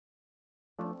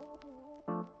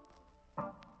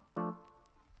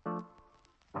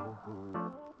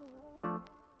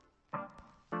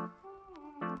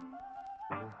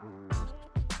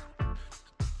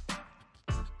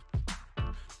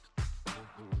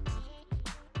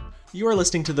You are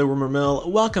listening to The Rumor Mill.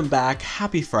 Welcome back.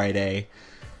 Happy Friday.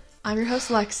 I'm your host,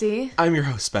 Lexy. I'm your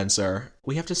host, Spencer.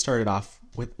 We have to start it off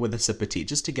with a sip of tea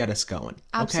just to get us going.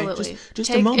 Absolutely. Okay?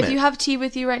 Just a moment. If you have tea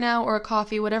with you right now or a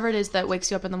coffee, whatever it is that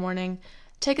wakes you up in the morning,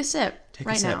 take a sip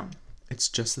now. It's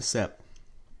just a sip.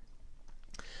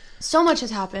 So much has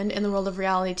happened in the world of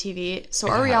reality TV, so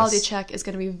our reality check is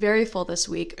going to be very full this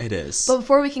week. It is. But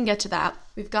before we can get to that,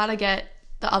 we've got to get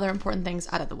the other important things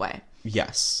out of the way.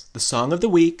 Yes. The song of the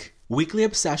week, weekly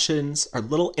obsessions, our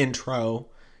little intro.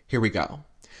 Here we go.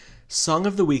 Song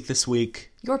of the week this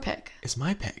week. Your pick. Is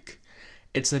my pick.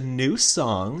 It's a new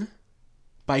song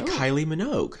by Kylie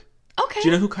Minogue. Okay. Do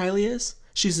you know who Kylie is?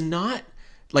 She's not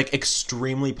like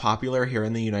extremely popular here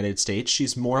in the United States.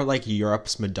 She's more like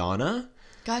Europe's Madonna.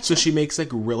 Gotcha. So she makes like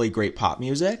really great pop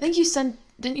music. I think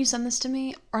didn't you send this to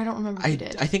me? Or I don't remember if you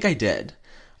did. I think I did.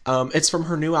 It's from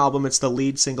her new album. It's the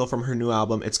lead single from her new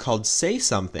album. It's called Say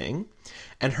Something.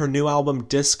 And her new album,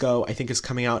 Disco, I think is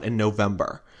coming out in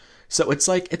November. So it's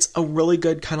a really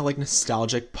good kind of like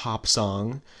nostalgic pop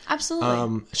song.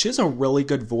 Absolutely. She has a really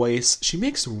good voice. She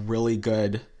makes really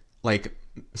good like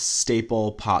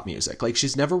staple pop music. Like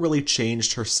she's never really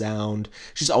changed her sound.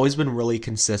 She's always been really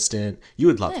consistent. You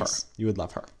would love her. You would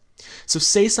love her. So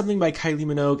Say Something by Kylie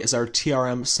Minogue is our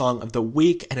TRM song of the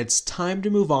week, and it's time to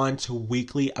move on to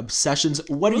weekly obsessions.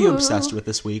 What are you obsessed with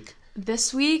this week?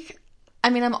 This week, I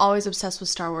mean, I'm always obsessed with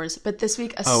Star Wars, but this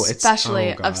week especially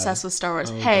obsessed with Star Wars.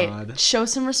 God. Show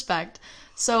some respect.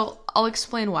 So I'll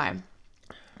explain why.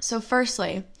 So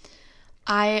firstly,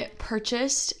 I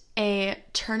purchased a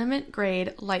tournament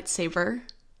grade lightsaber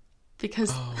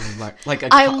because like a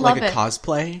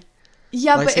cosplay.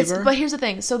 Yeah, lightsaber? but here's the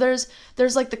thing. So there's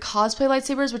like the cosplay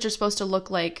lightsabers, which are supposed to look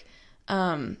like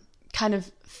kind of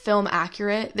film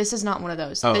accurate. This is not one of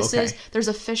those. There's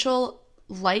official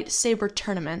lightsaber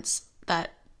tournaments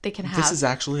that they can have. This is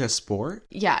actually a sport?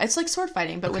 Yeah, it's like sword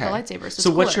fighting, but with a lightsaber. So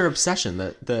what's your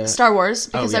obsession? The Star Wars,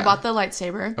 because I bought the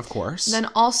lightsaber. Of course. Then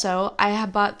also, I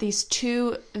have bought these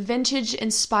 2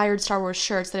 vintage-inspired Star Wars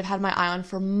shirts that I've had my eye on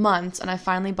for months, and I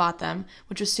finally bought them,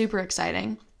 which was super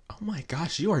exciting. Oh my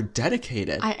gosh, you are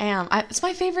dedicated. I am. It's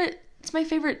my favorite. It's my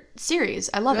favorite series.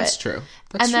 I love it. That's true.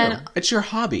 Then it's your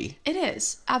hobby. It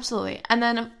is, absolutely. And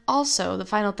then also the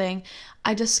final thing,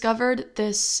 I discovered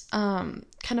this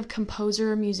kind of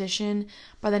composer musician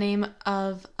by the name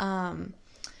of what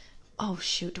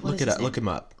is his name? Look him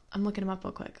up. I'm looking him up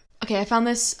real quick. Okay, I found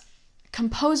this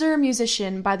composer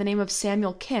musician by the name of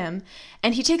Samuel Kim,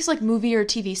 and he takes like movie or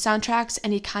TV soundtracks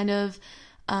and he kind of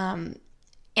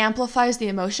amplifies the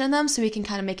emotion in them so he can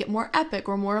kind of make it more epic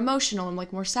or more emotional and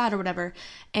like more sad or whatever.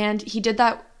 And he did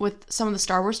that with some of the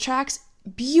Star Wars tracks.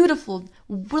 Beautiful,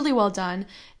 really well done,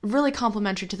 really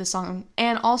complimentary to the song.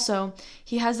 And also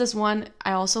he has this one,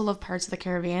 I also love Pirates of the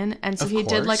Caribbean, and so he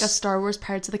did like a Star Wars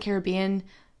Pirates of the Caribbean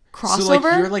crossover. So like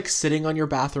you're like sitting on your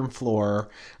bathroom floor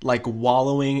like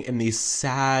wallowing in these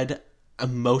sad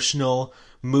emotional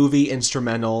movie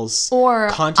instrumentals, or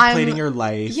contemplating your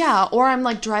life. Yeah, or I'm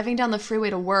like driving down the freeway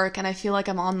to work and I feel like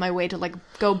I'm on my way to like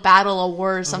go battle a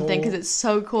war or something because it's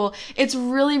so cool. It's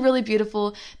really, really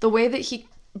beautiful. The way that he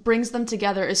brings them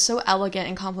together is so elegant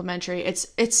and complimentary. It's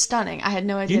stunning. I had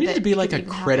no idea. You need to be like a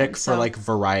critic for like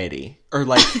Variety or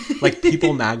like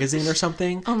People Magazine or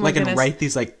something. Oh my goodness. And write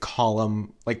these like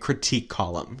critique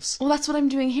columns. Well, that's what I'm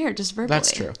doing here, just verbally.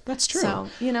 That's true. So,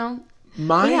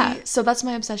 so that's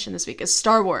my obsession this week is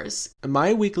Star Wars.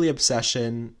 My weekly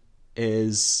obsession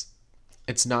is,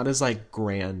 it's not as like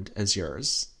grand as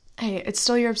yours. Hey, it's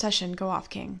still your obsession. Go off,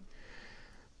 King.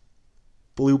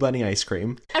 Blue Bunny ice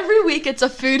cream. Every week it's a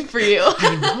food for you.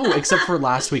 I know, except for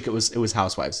last week it was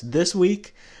Housewives. This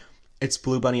week it's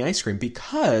Blue Bunny ice cream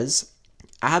because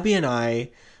Abby and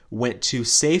I went to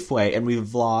Safeway and we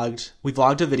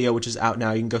vlogged a video which is out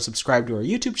now. You can go subscribe to our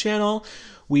YouTube channel.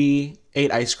 We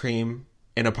ate ice cream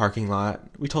in a parking lot.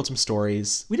 We told some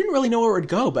stories. We didn't really know where it would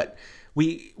go, but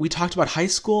we talked about high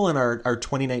school and our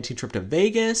 2019 trip to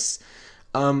Vegas.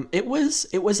 It was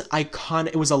iconic.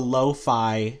 It was a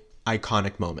lo-fi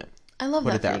iconic moment. I love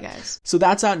that for you guys. So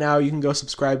that's out now. You can go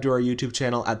subscribe to our YouTube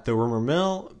channel at The Rumor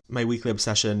Mill. My weekly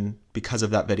obsession because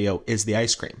of that video is the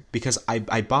ice cream. Because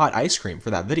I bought ice cream for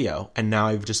that video, and now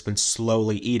I've just been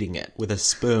slowly eating it with a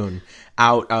spoon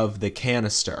out of the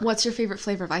canister. What's your favorite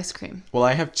flavor of ice cream? Well,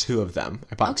 I have 2 of them.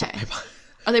 Are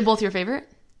they both your favorite?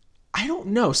 I don't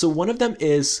know. So one of them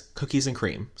is cookies and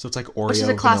cream. So it's like Oreo, which is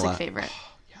a classic vanilla. Favorite.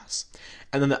 Oh, yes.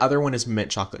 And then the other one is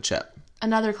mint chocolate chip.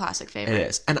 Another classic favorite. It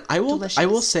is. And I will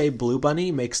Delicious. say Blue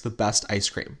Bunny makes the best ice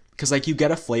cream. Because, like, you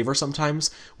get a flavor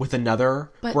sometimes with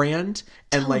another brand.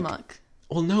 And, Tillamook.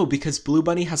 well, no, because Blue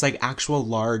Bunny has, like, actual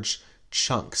large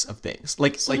chunks of things.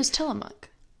 So does Tillamook.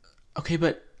 Okay,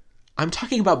 but I'm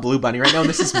talking about Blue Bunny right now, and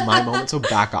this is my moment, so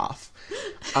back off.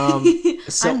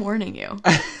 I'm warning you.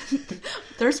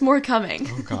 There's more coming.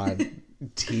 Oh, God.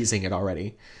 Teasing it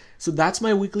already. So that's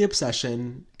my weekly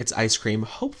obsession. It's ice cream.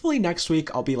 Hopefully next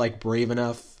week I'll be, like, brave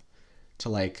enough to,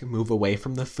 like, move away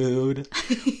from the food.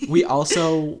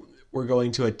 We're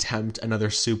going to attempt another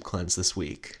soup cleanse this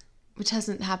week. Which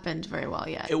hasn't happened very well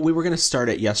yet. We were going to start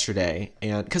it yesterday.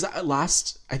 And because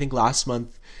I think last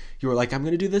month, you were like, I'm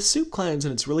going to do this soup cleanse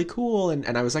and it's really cool.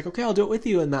 And I was like, okay, I'll do it with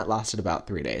you. And that lasted about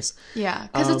 3 days. Yeah.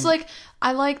 Because it's like,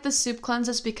 I like the soup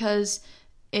cleanses because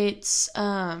it's,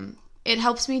 it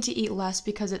helps me to eat less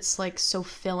because it's like so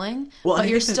filling. Well, but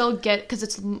you're still because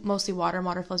it's mostly water and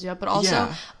water fills you up. But also,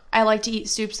 yeah. I like to eat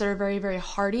soups that are very, very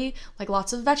hearty, like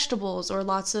lots of vegetables or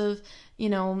lots of,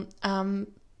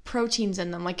 proteins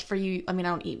in them. Like for you, I mean, I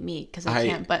don't eat meat because I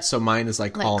can't, but so mine is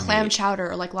like all clam meat. chowder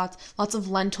or like lots of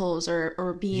lentils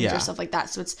or beans Yeah. or stuff like that.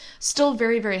 So it's still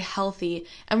very, very healthy.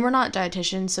 And we're not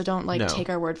dietitians, so don't take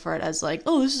our word for it as like,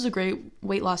 oh, this is a great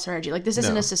weight loss strategy. Like this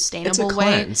isn't a sustainable it's a way.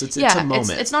 cleanse. It's a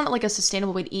moment. It's not like a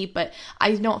sustainable way to eat, but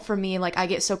I know for me, like I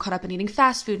get so caught up in eating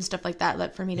fast food and stuff like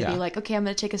that for me to be like, okay, I'm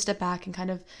going to take a step back and kind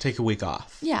of take a week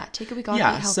off. Yeah, take a week off.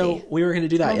 Yeah, eat healthy. so we were going to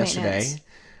do that Low yesterday.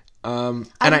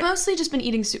 I've mostly just been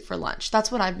eating soup for lunch.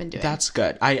 That's what I've been doing. That's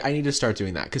good. I need to start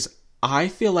doing that because I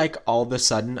feel like all of a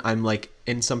sudden I'm like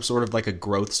in some sort of like a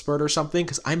growth spurt or something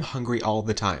because I'm hungry all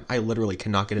the time. I literally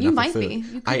cannot get enough of food.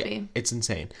 You could be. It's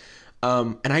insane.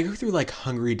 And I go through like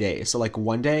hungry days. So like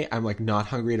one day I'm like not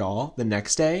hungry at all. The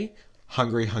next day,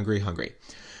 hungry.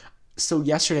 So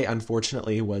yesterday,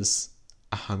 unfortunately, was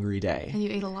a hungry day. And you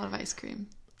ate a lot of ice cream.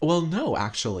 Well, no,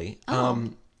 actually.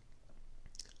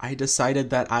 I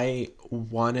decided that I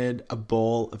wanted a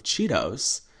bowl of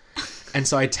Cheetos. And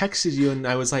so I texted you and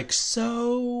I was like,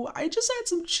 so I just had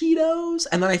some Cheetos.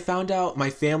 And then I found out my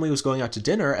family was going out to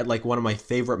dinner at like one of my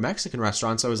favorite Mexican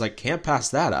restaurants. So I was like, can't pass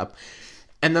that up.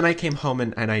 And then I came home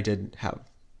and I did have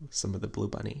some of the Blue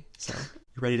Bunny. So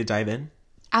you ready to dive in?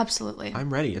 Absolutely.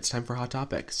 I'm ready. It's time for Hot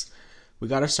Topics. We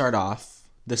got to start off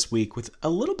this week with a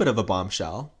little bit of a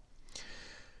bombshell.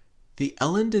 The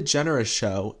Ellen DeGeneres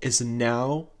show is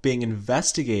now being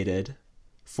investigated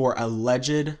for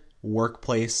alleged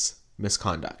workplace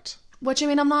misconduct. Which, I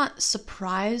mean, I'm not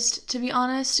surprised, to be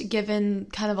honest, given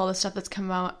kind of all the stuff that's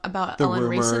come out about The Ellen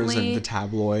rumors recently. and the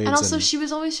tabloids. And also, she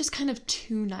was always just kind of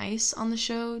too nice on the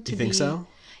show. You think so?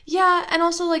 Yeah, and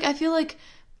also, like, I feel like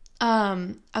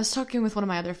I was talking with one of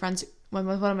my other friends, with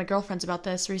one of my girlfriends about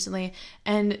this recently,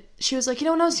 and she was like,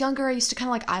 when I was younger, I used to kind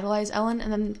of, like, idolize Ellen,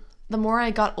 and then the more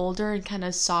I got older and kind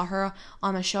of saw her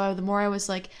on the show, the more I was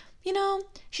like,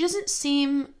 she doesn't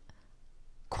seem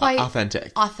quite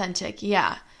authentic,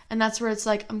 yeah. And that's where it's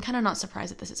like, I'm kind of not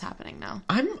surprised that this is happening now.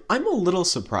 I'm a little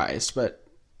surprised, but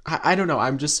I don't know.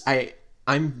 I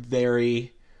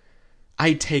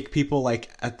take people like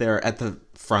at the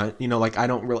front, like I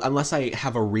don't really, unless I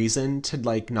have a reason to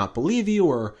like not believe you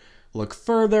or look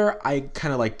further, I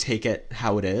kind of like take it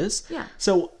how it is. Yeah.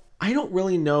 So I don't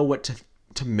really know what to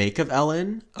make of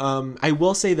Ellen. I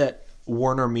will say that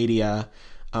Warner Media,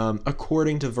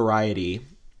 according to Variety,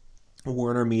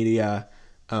 Warner Media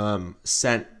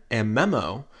sent a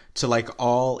memo to like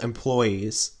all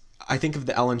employees, I think of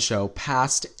the Ellen show,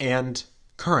 past and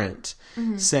current,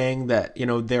 saying that,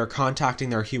 they're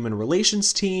contacting their human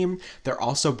relations team. They're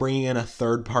also bringing in a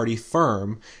third-party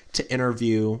firm to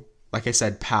interview, like I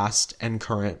said, past and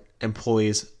current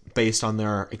employees based on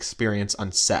their experience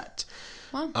on set.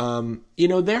 Wow.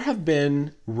 There have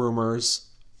been rumors,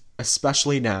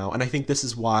 especially now, and I think this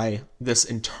is why this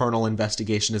internal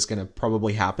investigation is going to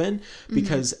probably happen,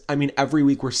 because, every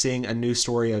week we're seeing a new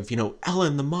story of,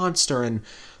 Ellen the monster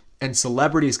and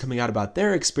celebrities coming out about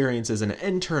their experiences and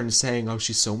interns saying, oh,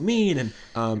 she's so mean.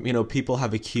 And, people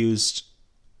have accused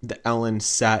the Ellen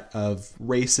set of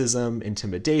racism,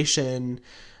 intimidation.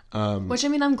 Which,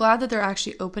 I'm glad that they're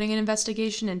actually opening an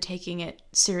investigation and taking it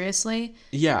seriously.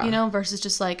 Yeah. Versus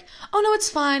just like, oh, no, it's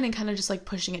fine, and kind of just like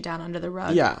pushing it down under the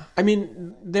rug. Yeah.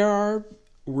 There are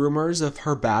rumors of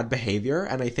her bad behavior.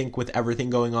 And I think with everything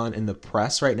going on in the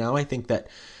press right now, I think that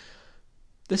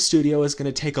the studio is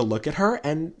going to take a look at her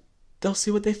and they'll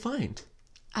see what they find.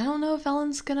 I don't know if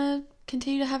Ellen's going to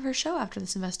continue to have her show after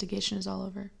this investigation is all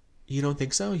over. You don't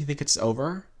think so? You think it's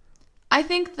over? I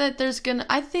think that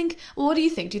well, what do you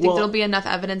think? Do you think there'll be enough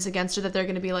evidence against her that they're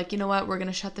going to be like, you know what, we're going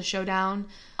to shut the show down?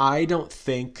 I don't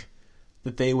think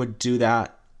that they would do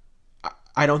that.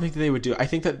 I don't think that they would do. I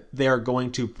think that they're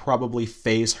going to probably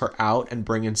phase her out and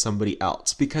bring in somebody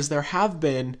else, because there have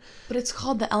been. But it's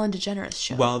called the Ellen DeGeneres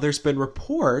show. Well, there's been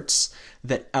reports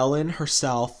that Ellen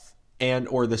herself and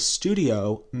or the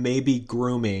studio may be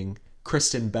grooming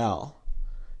Kristen Bell.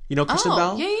 You know Kristen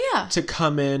Bell? Yeah. To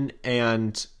come in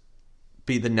and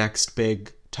be the next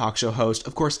big talk show host.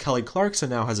 Of course, Kelly Clarkson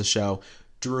now has a show.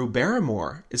 Drew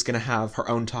Barrymore is going to have her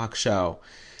own talk show.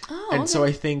 And so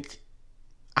I think,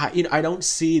 I don't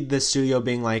see the studio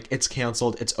being like, it's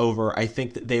canceled, it's over. I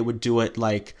think that they would do it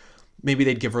like, maybe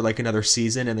they'd give her like another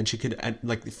season, and then she could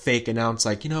like fake announce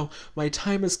like, my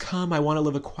time has come. I want to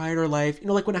live a quieter life.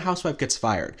 Like when a housewife gets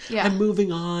fired. Yeah. I'm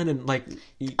moving on, and like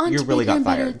you really got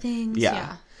fired. Things.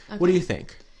 Yeah. Okay. What do you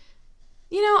think?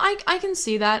 I can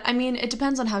see that. I mean, it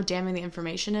depends on how damning the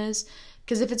information is.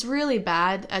 Because if it's really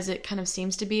bad, as it kind of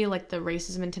seems to be, like the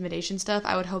racism, intimidation stuff,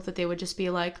 I would hope that they would just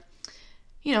be like,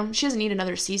 she doesn't need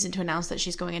another season to announce that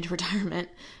she's going into retirement,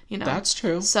 That's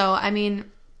true. So, I mean,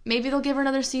 maybe they'll give her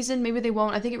another season, maybe they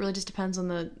won't. I think it really just depends on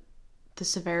the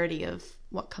severity of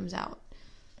what comes out.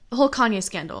 The whole Kanye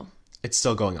scandal. It's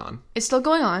still going on.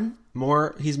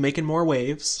 He's making more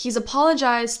waves. He's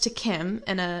apologized to Kim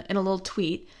in a little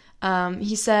tweet.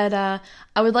 He said,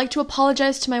 I would like to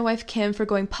apologize to my wife Kim for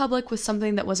going public with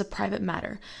something that was a private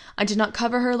matter. I did not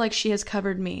cover her like she has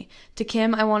covered me. To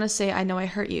Kim, I want to say I know I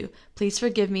hurt you. Please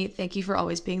forgive me. Thank you for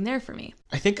always being there for me.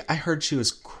 I think I heard she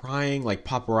was crying, like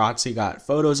paparazzi got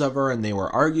photos of her and they were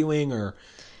arguing or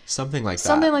something like that.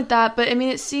 Something like that. But I mean,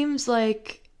 it seems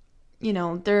like,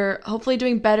 they're hopefully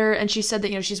doing better. And she said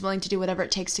that, she's willing to do whatever it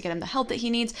takes to get him the help that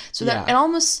he needs. So that it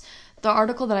almost... The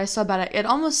article that I saw about it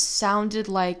almost sounded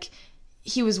like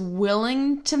he was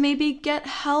willing to maybe get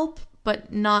help,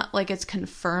 but not like it's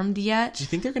confirmed yet. Do you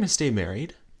think they're going to stay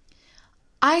married?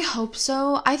 I hope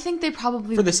so. I think they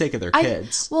probably... For the sake of their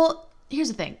kids. Well, here's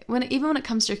the thing. Even when it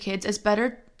comes to your kids,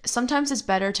 sometimes it's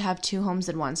better to have two homes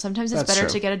than one. Sometimes it's better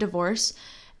to get a divorce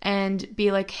and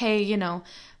be like, hey,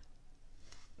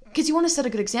 because you want to set a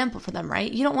good example for them,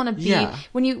 right? You don't want to be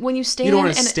when you stay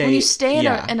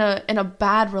in a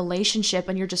bad relationship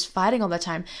and you're just fighting all the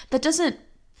time. That doesn't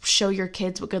show your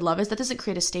kids what good love is. That doesn't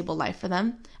create a stable life for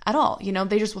them at all.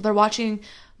 They're watching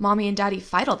mommy and daddy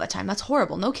fight all the time. That's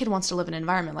horrible. No kid wants to live in an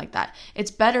environment like that.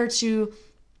 It's better to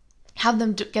have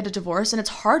them get a divorce, and it's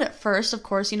hard at first, of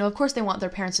course. Of course they want their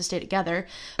parents to stay together,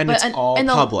 it's all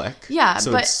public. Yeah,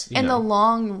 so but in the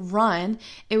long run,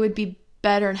 it would be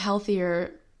better and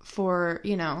healthier for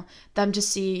them to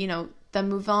see them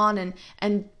move on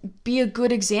and be a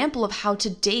good example of how to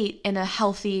date in a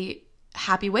healthy,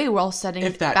 happy way while setting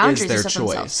boundaries and stuff for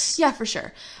themselves. Yeah, for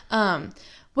sure.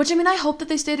 Which I hope that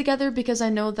they stay together, because I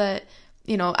know that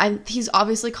he's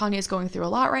obviously, Kanye is going through a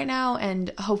lot right now,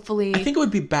 and hopefully I think it would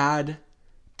be bad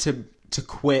to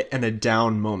quit in a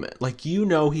down moment. Like, he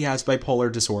has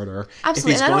bipolar disorder.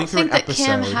 Absolutely. If he's and I going don't think that episode,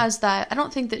 Kim has that. I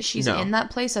don't think that she's in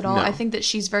that place at all. No. I think that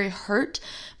she's very hurt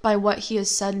by what he has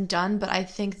said and done, but I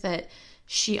think that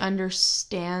she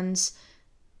understands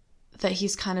that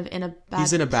he's kind of in a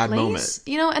bad moment.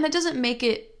 And it doesn't make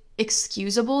it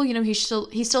excusable. He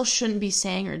still shouldn't be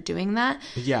saying or doing that.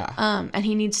 Yeah. And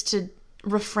he needs to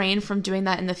refrain from doing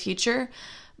that in the future.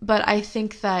 But I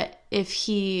think that if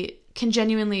he can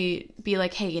genuinely be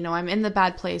like, hey, I'm in the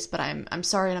bad place, but I'm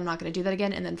sorry, and I'm not going to do that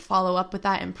again, and then follow up with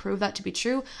that and prove that to be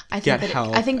true, I think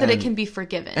that it can be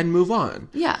forgiven and move on.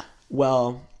 Yeah.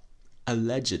 Well,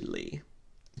 allegedly,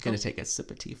 I'm going to take a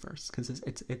sip of tea first, because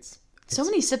it's so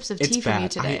many sips of tea from you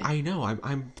today. I know.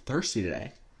 I'm thirsty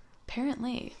today.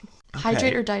 Apparently. Okay.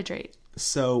 Hydrate or dihydrate.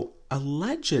 So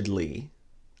allegedly,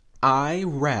 I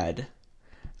read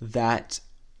that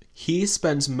he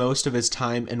spends most of his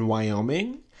time in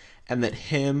Wyoming, and that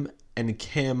him and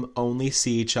Kim only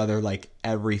see each other like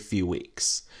every few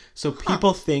weeks. So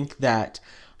people think that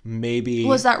maybe...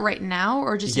 Was that right now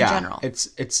or just in general?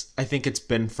 It's I think it's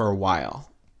been for a while.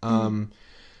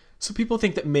 So people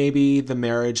think that maybe the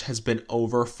marriage has been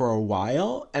over for a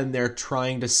while, and they're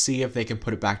trying to see if they can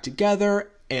put it back together.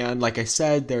 And like I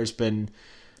said, there's been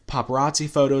paparazzi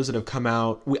photos that have come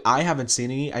out. I haven't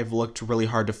seen any. I've looked really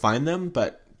hard to find them,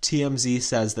 but TMZ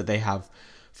says that they have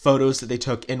photos that they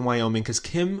took in Wyoming, because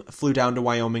Kim flew down to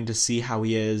Wyoming to see how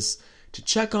he is, to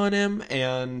check on him,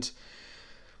 and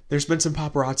there's been some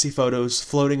paparazzi photos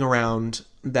floating around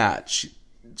that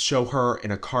show her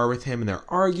in a car with him, and they're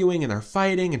arguing and they're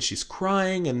fighting and she's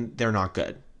crying, and they're not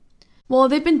good. Well,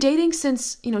 they've been dating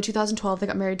since 2012. They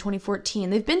got married 2014.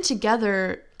 They've been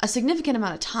together a significant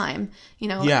amount of time,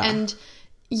 and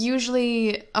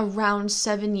usually around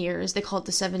 7 years, they call it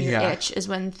the 7-year itch, is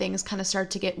when things kind of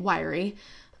start to get wiry.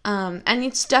 And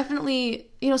it's definitely,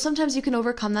 sometimes you can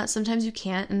overcome that, sometimes you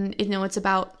can't. And, it's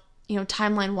about,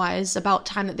 timeline wise, about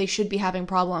time that they should be having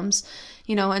problems,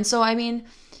 And so, I mean,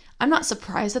 I'm not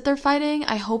surprised that they're fighting.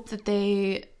 I hope that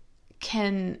they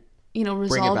can,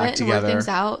 resolve it and work things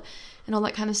out and all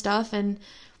that kind of stuff.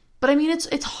 But I mean,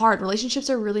 it's hard. Relationships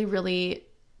are really, really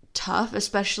tough,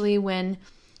 especially when,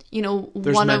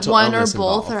 one or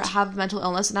both have mental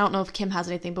illness. And I don't know if Kim has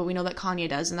anything, but we know that Kanye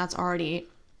does, and that's already,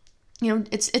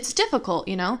 it's difficult,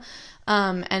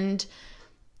 and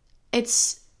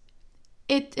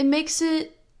it makes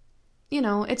it,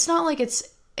 it's not like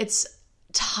it's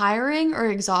tiring or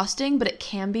exhausting, but it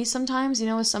can be sometimes,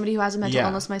 as somebody who has a mental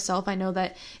illness myself, I know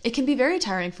that it can be very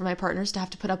tiring for my partners to have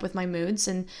to put up with my moods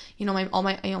and,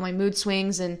 my mood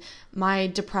swings and my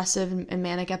depressive and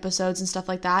manic episodes and stuff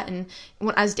like that. And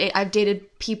I've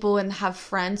dated people and have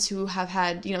friends who have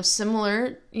had,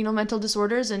 similar, mental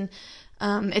disorders, and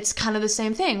it's kind of the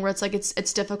same thing where it's like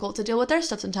it's difficult to deal with their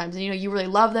stuff sometimes, and you really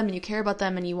love them and you care about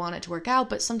them and you want it to work out,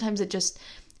 but sometimes it just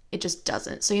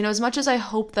doesn't. So as much as I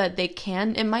hope that they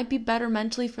can, it might be better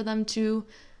mentally for them to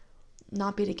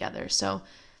not be together. So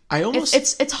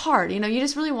it's hard, you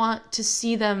just really want to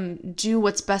see them do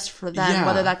what's best for them,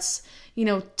 whether that's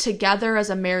together as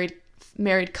a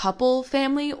married couple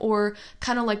family, or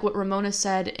kind of like what Ramona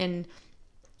said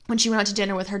when she went out to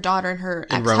dinner with her daughter and her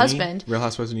ex-husband. Real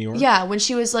Housewives of New York? Yeah, when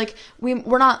she was like,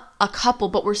 we're not a couple,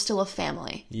 but we're still a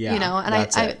family. Yeah,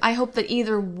 and I hope that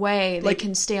either way they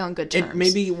can stay on good terms. It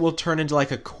maybe will turn into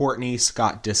like a Courtney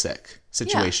Scott Disick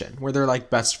situation where they're like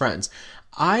best friends.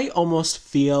 I almost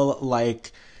feel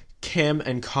like Kim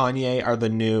and Kanye are the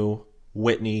new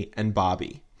Whitney and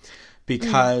Bobby.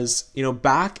 Because,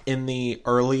 back in the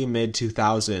early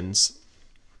mid-2000s,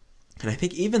 and I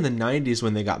think even the 90s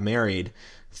when they got married,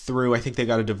 I think they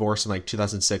got a divorce in like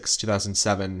 2006,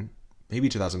 2007, maybe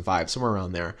 2005, somewhere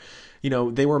around there.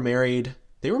 They were married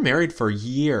for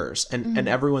years, and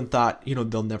everyone thought,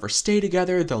 they'll never stay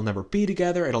together, they'll never be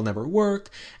together, it'll never work.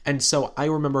 And so I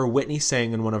remember Whitney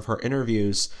saying in one of her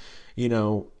interviews,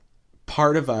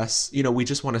 part of us, we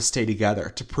just want to stay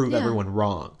together to prove everyone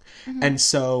wrong. And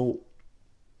so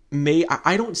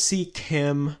I don't see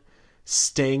Kim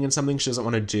staying in something she doesn't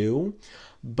want to do,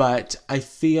 but I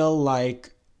feel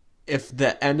like if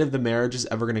the end of the marriage is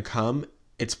ever going to come,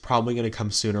 it's probably going to come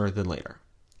sooner than later.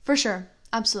 For sure.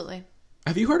 Absolutely.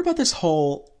 Have you heard about this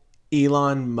whole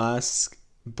Elon Musk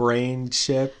brain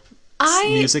chip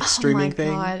music streaming thing?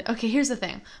 Oh my God. Okay, here's the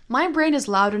thing. My brain is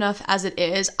loud enough as it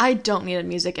is. I don't need a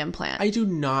music implant. I do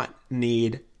not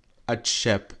need a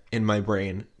chip in my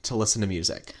brain to listen to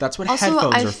music. That's what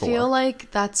headphones are for. I feel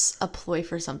like that's a ploy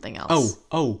for something else.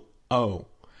 Oh.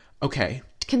 Okay.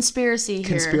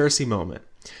 Conspiracy moment.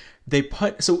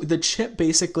 So the chip,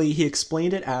 basically, he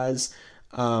explained it as,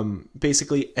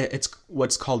 basically it's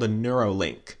what's called a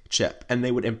Neuralink chip, and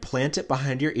they would implant it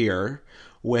behind your ear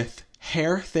with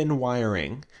hair thin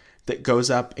wiring that goes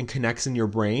up and connects in your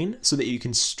brain so that you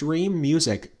can stream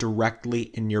music directly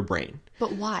in your brain.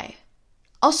 But why?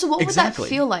 Also, what would that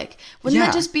feel like? Wouldn't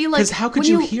that just be like... Because how could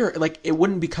you hear it? Like, it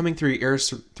wouldn't be coming through your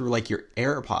ears through like your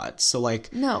AirPods. So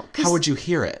like, no, how would you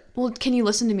hear it? Well, can you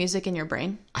listen to music in your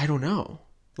brain? I don't know.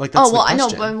 Like, that's the question.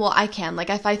 I know, but I can. Like,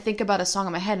 if I think about a song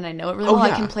in my head and I know it really well, I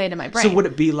can play it in my brain. So would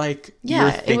it be like you're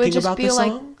thinking about the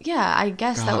song? Yeah, I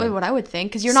guess that would be what I would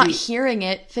think. Because you're not hearing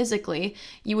it physically.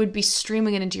 You would be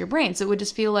streaming it into your brain. So it would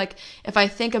just feel like if I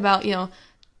think about,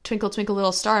 Twinkle, Twinkle,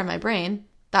 Little Star in my brain,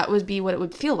 that would be what it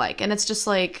would feel like. And it's just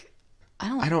like,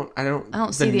 I don't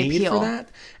see the appeal for that.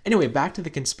 Anyway, back to the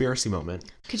conspiracy moment.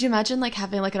 Could you imagine like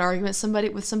having like an argument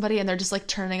with somebody and they're just like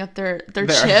turning up their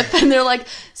chip and they're like,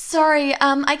 sorry,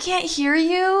 I can't hear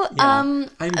you. Yeah,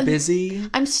 I'm busy.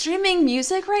 I'm streaming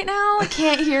music right now. I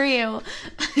can't hear you.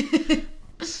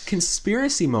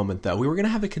 Conspiracy moment though. We were going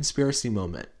to have a conspiracy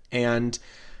moment. And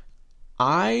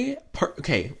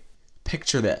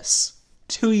picture this.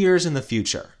 2 years in the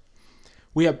future.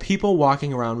 We have people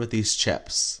walking around with these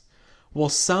chips. Well,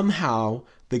 somehow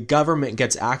the government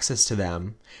gets access to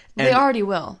them. And they already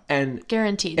will. And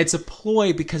guaranteed. It's a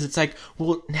ploy because it's like,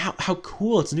 well, now how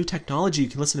cool. It's new technology. You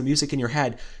can listen to music in your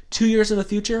head. 2 years in the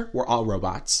future, we're all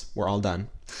robots. We're all done.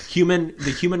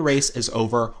 The human race is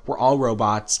over. We're all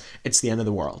robots. It's the end of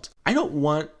the world. I don't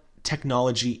want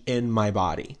technology in my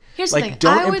body. Here's the thing.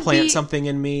 Don't implant something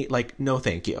in me. Like, no,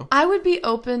 thank you. I would be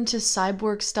open to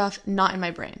cyborg stuff not in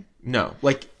my brain. No,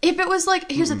 like... If it was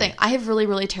like... Here's the thing. I have really,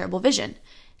 really terrible vision.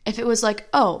 If it was like,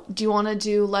 oh, do you want to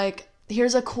do like...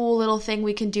 Here's a cool little thing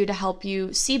we can do to help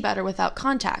you see better without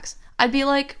contacts. I'd be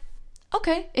like,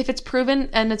 okay, if it's proven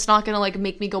and it's not going to like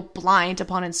make me go blind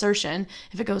upon insertion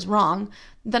if it goes wrong,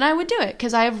 then I would do it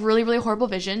because I have really, really horrible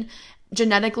vision.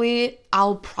 Genetically,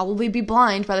 I'll probably be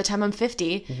blind by the time I'm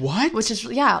 50. What? Which is,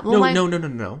 yeah. Well,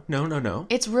 No.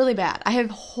 It's really bad. I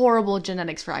have horrible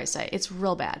genetics for eyesight. It's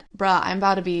real bad. Bruh, I'm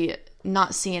about to be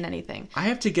not seeing anything. I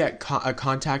have to get a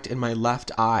contact in my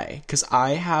left eye because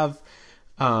I have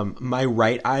my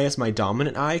right eye as my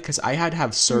dominant eye because I had to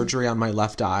have surgery on my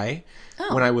left eye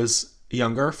when I was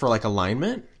younger for like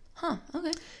alignment. Huh,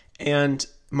 okay. And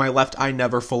my left eye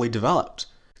never fully developed.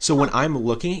 So when I'm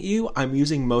looking at you, I'm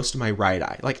using most of my right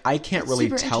eye. Like I can't really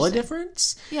tell a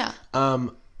difference. Yeah.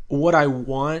 What I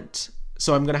want,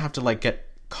 so I'm going to have to like get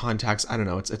contacts. I don't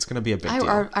know. It's going to be a big deal.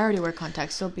 I already wear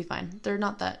contacts, so it'll be fine. They're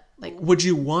not that like. Would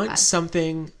you want bad.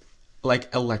 something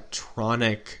like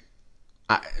electronic?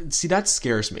 See, that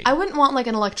scares me. I wouldn't want like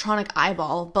an electronic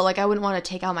eyeball, but like I wouldn't want to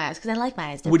take out my eyes because I like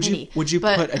my eyes. They're pretty. Would you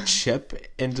put a chip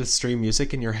into stream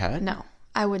music in your head? No,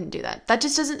 I wouldn't do that. That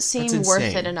just doesn't seem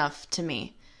worth it enough to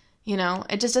me. You know,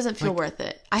 it just doesn't feel worth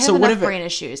it. I have enough brain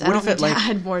issues. I don't need to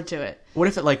add more to it. What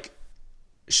if it like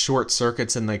short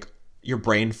circuits and like your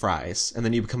brain fries and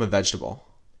then you become a vegetable?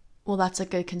 Well, that's a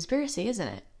good conspiracy, isn't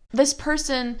it? This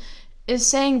person is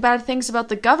saying bad things about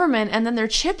the government and then their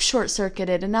chip short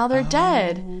circuited and now they're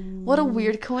dead. What a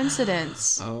weird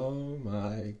coincidence. Oh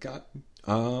my God.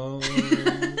 Oh.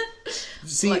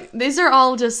 See, like, these are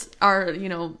all just our,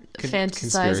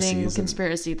 fantasizing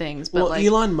conspiracy things. But well,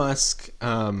 Elon Musk,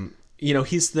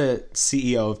 he's the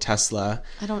CEO of Tesla.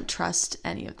 I don't trust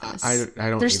any of this. I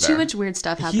don't There's either. too much weird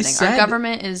stuff happening. Our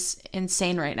government is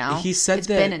insane right now. He said it's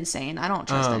been insane. I don't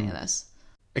trust any of this.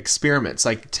 Experiments,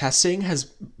 like testing has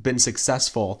been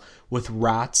successful with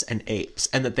rats and apes,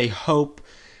 and that they hope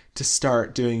to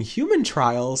start doing human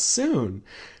trials soon.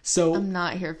 So I'm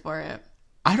not here for it.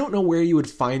 I don't know where you would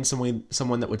find someone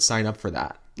that would sign up for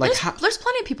that. Like, there's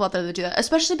plenty of people out there that do that,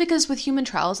 especially because with human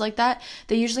trials like that,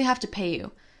 they usually have to pay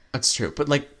you. That's true. But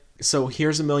like, so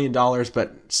here's $1 million,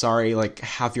 but sorry, like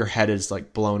half your head is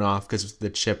like blown off because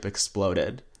the chip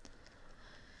exploded.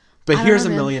 But here's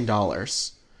 $1 million.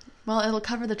 Well, it'll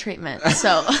cover the treatment.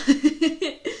 So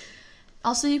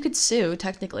also you could sue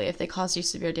technically if they cause you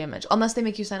severe damage, unless they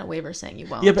make you sign a waiver saying you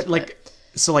won't. Yeah, but like,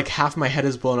 so like half my head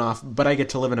is blown off, but I get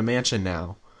to live in a mansion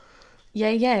now.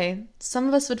 Yay. Some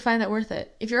of us would find that worth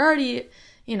it. If you're already,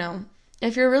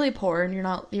 if you're really poor and you're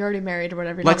already married or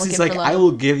whatever, you're Lexy's like, I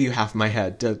will give you half my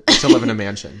head to live in a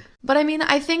mansion. But I mean,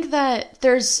 I think that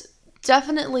there's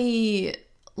definitely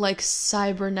like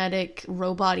cybernetic,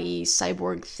 robot-y,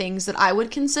 cyborg things that I would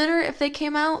consider if they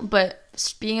came out, but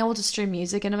being able to stream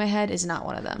music into my head is not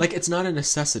one of them. Like, it's not a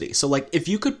necessity. So like, if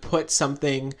you could put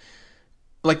something,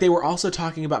 like they were also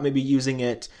talking about maybe using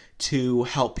it to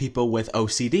help people with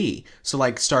OCD. So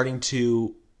like starting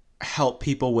to help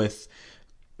people with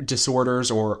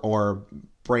disorders or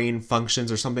brain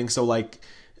functions or something. So like,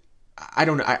 I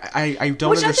don't know. I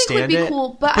don't understand it. Which I think would be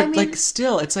cool, but I mean, like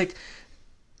still, it's like,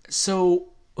 so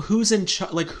who's in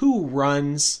like who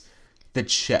runs the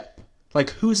chip?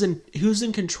 Like who's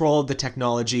in control of the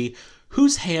technology?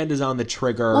 Whose hand is on the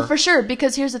trigger? Well, for sure,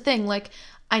 because here's the thing. Like,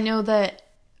 I know that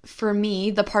for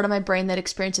me, the part of my brain that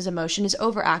experiences emotion is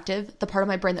overactive. The part of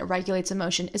my brain that regulates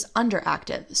emotion is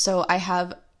underactive. So I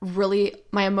have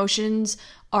my emotions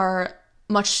are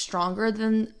much stronger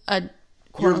than a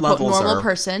quote unquote normal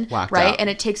person, right? Out. And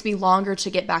it takes me longer to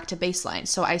get back to baseline.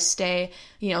 So I stay,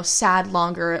 sad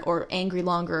longer or angry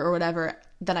longer or whatever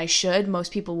than I should.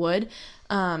 Most people would.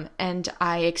 And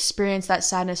I experience that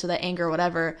sadness or that anger or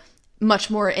whatever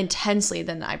much more intensely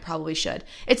than I probably should.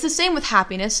 It's the same with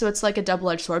happiness. So it's like a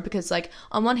double-edged sword because like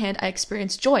on one hand, I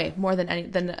experience joy more than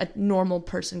a normal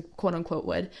person, quote unquote,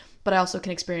 would. But I also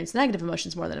can experience negative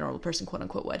emotions more than a normal person, quote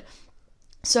unquote, would.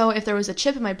 So if there was a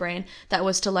chip in my brain that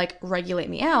was to like regulate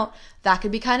me out, that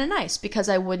could be kind of nice because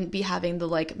I wouldn't be having the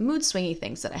like mood swingy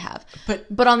things that I have.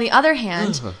 But on the other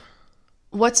hand,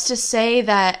 what's to say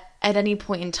that at any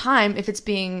point in time, if it's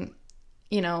being,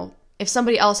 if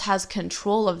somebody else has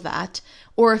control of that,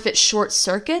 or if it short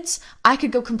circuits, I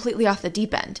could go completely off the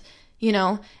deep end,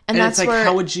 and that's it's like, where,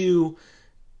 how would you,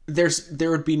 there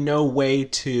would be no way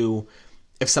to,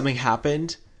 if something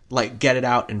happened, like get it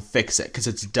out and fix it because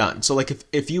it's done. So like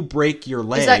if you break your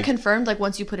leg, is that confirmed? Like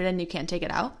once you put it in, you can't take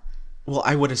it out? Well,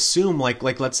 I would assume like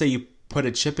let's say you put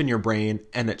a chip in your brain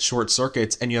and it short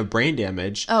circuits and you have brain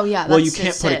damage. Oh yeah. Well, you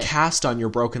can't put a cast on your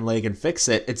broken leg and fix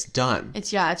it. It's done.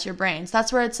 It's your brains.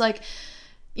 That's where it's like,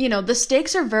 the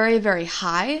stakes are very, very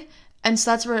high. And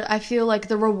so that's where I feel like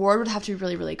the reward would have to be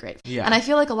really, really great. Yeah. And I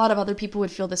feel like a lot of other people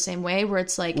would feel the same way where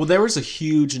it's like, well, there was a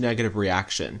huge negative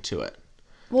reaction to it.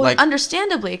 Well, like,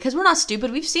 understandably, because we're not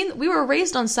stupid. We were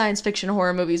raised on science fiction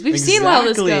horror movies. We've seen how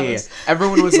this goes.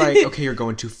 Everyone was like, okay, you're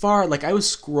going too far. Like, I was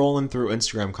scrolling through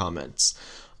Instagram comments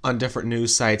on different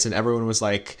news sites, and everyone was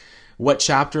like, what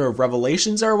chapter of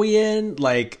Revelations are we in?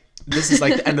 Like, this is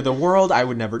like the end of the world. I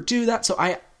would never do that. So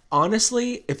I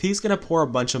honestly, if he's going to pour a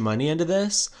bunch of money into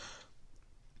this,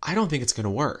 I don't think it's going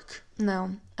to work.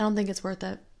 No, I don't think it's worth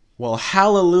it. Well,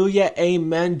 hallelujah,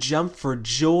 amen, jump for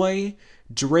joy.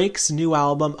 Drake's new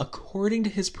album, according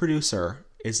to his producer,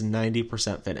 is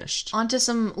 90% finished. On to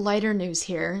some lighter news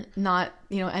here, not,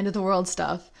 end of the world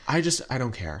stuff. I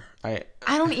don't care. I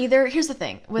don't either. Here's the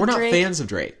thing. With we're not Drake, fans of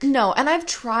Drake. No, and I've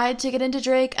tried to get into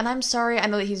Drake, and I'm sorry. I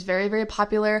know that he's very, very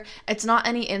popular. It's not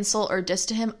any insult or diss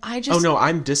to him. Oh, no,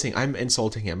 I'm dissing. I'm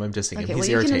insulting him. I'm dissing him. He's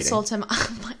irritating. You can insult him.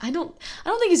 I don't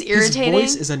think he's irritating.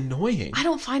 His voice is annoying. I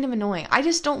don't find him annoying. I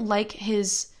just don't like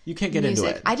his You can't get music.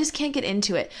 into it. I just can't get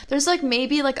into it. There's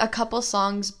maybe a couple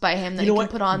songs by him that you can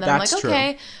put on that That's I'm like, true.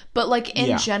 okay. But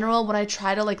in general, when I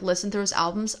try to listen through his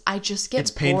albums, I just get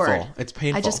It's painful. bored. It's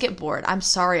painful. I just get bored. I'm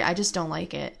sorry. I just don't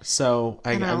like it. So,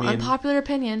 I mean, unpopular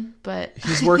opinion, but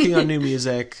he's working on new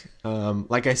music.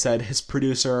 Like I said, his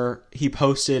producer, he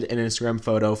posted an Instagram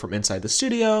photo from inside the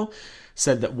studio,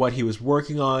 said that what he was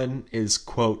working on is,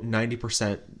 quote,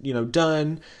 90%,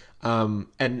 done.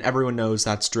 And everyone knows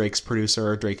that's Drake's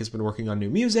producer. Drake has been working on new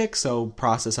music, so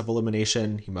process of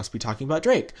elimination, he must be talking about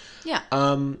Drake. Yeah.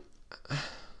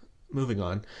 Moving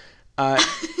on.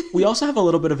 We also have a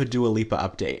little bit of a Dua Lipa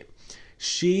update.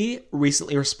 She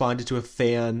recently responded to a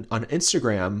fan on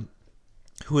Instagram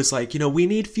who was like, we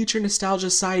need Future Nostalgia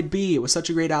Side B. It was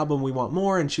such a great album. We want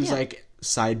more. And she was like,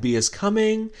 Side B is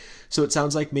coming. So it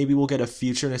sounds like maybe we'll get a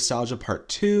Future Nostalgia Part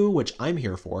 2, which I'm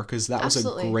here for because that was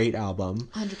a great album.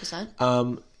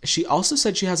 100%. She also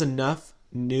said she has enough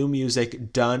new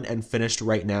music done and finished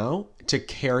right now to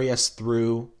carry us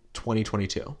through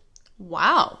 2022.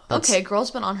 Wow. Okay, girl's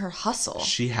been on her hustle.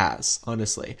 She has,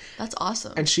 honestly. That's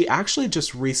awesome. And she actually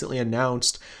just recently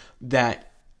announced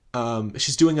that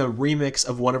she's doing a remix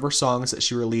of one of her songs that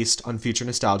she released on Future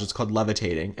Nostalgia. It's called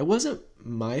Levitating. It wasn't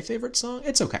my favorite song.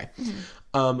 It's okay.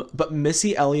 Mm-hmm. But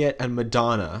Missy Elliott and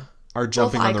Madonna are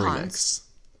jumping on the remix.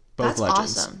 Both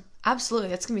legends. Awesome. Absolutely.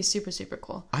 That's going to be super, super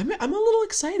cool. I'm a little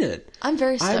excited. I'm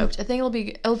very stoked. I think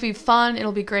it'll be fun.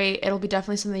 It'll be great. It'll be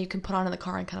definitely something you can put on in the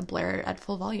car and kind of blare it at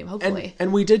full volume, hopefully.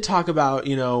 And we did talk about,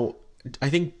 I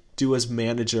think Dua's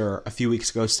manager a few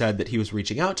weeks ago said that he was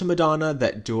reaching out to Madonna,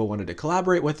 that Dua wanted to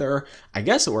collaborate with her. I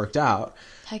guess it worked out.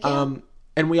 Heck yeah.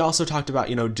 And we also talked about,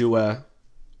 Dua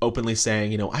openly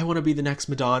saying, I want to be the next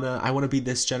Madonna. I want to be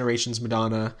this generation's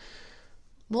Madonna.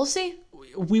 We'll see.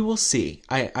 We will see.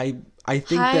 I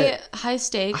think that high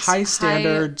stakes, high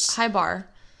standards, high bar.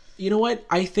 You know what?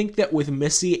 I think that with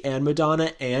Missy and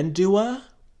Madonna and Dua,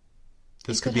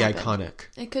 this could be iconic.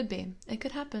 It could be. It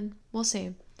could happen. We'll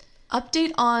see.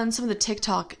 Update on some of the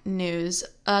TikTok news.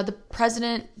 The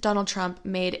president, Donald Trump,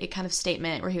 made a kind of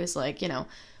statement where he was like,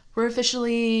 we're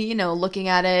officially, looking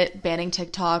at it, banning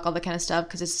TikTok, all that kind of stuff,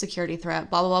 because it's a security threat,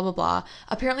 blah, blah, blah, blah, blah.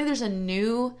 Apparently there's a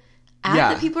new app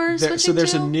that people are switching to. So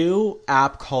there's a new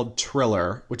app called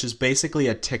Triller, which is basically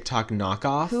a TikTok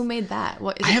knockoff. Who made that?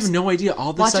 I have no idea.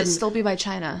 All of a sudden, watch it still be by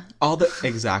China.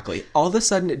 Exactly. All of a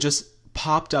sudden, it just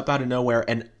popped up out of nowhere,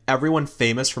 and everyone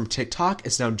famous from TikTok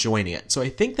is now joining it. So I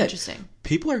think that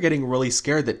people are getting really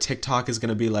scared that TikTok is going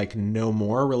to be like no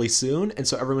more really soon. And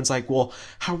so everyone's like, well,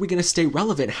 how are we going to stay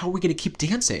relevant? How are we going to keep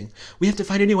dancing? We have to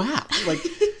find a new app. Like,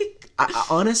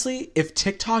 honestly, if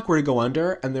TikTok were to go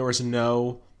under and there was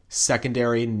no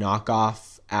secondary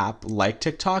knockoff app like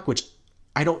TikTok, which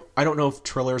I don't know if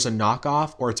Triller's a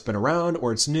knockoff or it's been around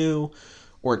or it's new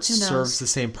or it serves the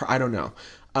same. I don't know.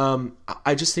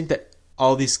 I just think that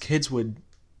all these kids would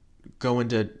go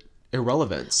into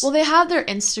irrelevance. Well, they have their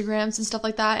Instagrams and stuff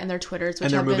like that and their Twitters,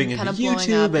 which have been kind of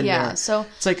blowing up. And so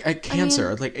it's like a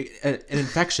cancer, like an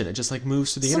infection. It just like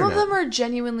moves through the internet. Some of them are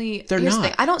genuinely. They're not. The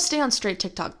thing. I don't stay on straight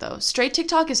TikTok though. Straight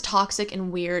TikTok is toxic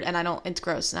and weird, and it's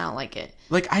gross, and I don't like it.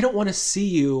 Like, I don't want to see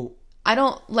you. I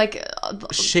don't like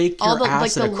shake your all the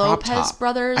ass like at the a crop Lopez top.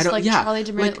 brothers, like Charlie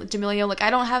D'Amelio. Like, I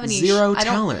don't have any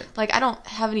talent. I don't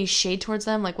have any shade towards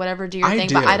them. Like, whatever, do your thing.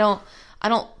 But I don't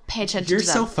pay attention to them.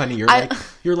 You're so funny.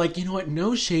 You're like, you know what?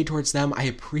 No shade towards them. I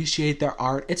appreciate their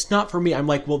art. It's not for me. I'm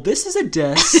like, well, this is a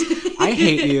diss. I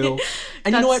hate you.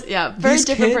 And you know what? Yeah, very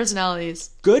different personalities.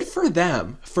 Good for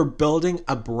them for building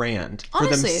a brand for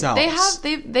themselves.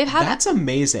 They've had that's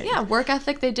amazing. Yeah, work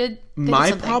ethic. They did.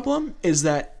 My problem is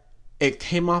that it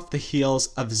came off the heels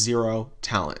of zero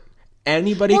talent.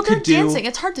 Anybody could do. Dancing.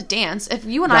 It's hard to dance. If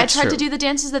you and I tried to do the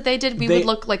dances that they did, we would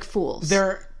look like fools.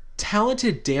 They're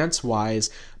talented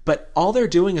dance-wise, but all they're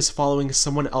doing is following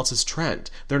someone else's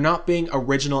trend. They're not being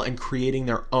original and creating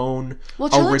their own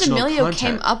original D'Amelio content.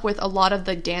 came up with a lot of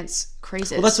the dance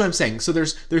crazes. Well, that's what I'm saying. So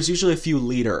there's usually a few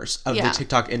leaders of the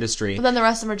TikTok industry. But then the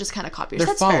rest of them are just kind of copiers. They're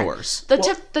That's followers. Fair.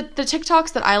 The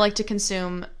TikToks that I like to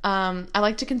consume, I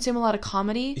like to consume a lot of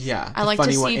comedy. Yeah. I like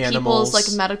to see people's like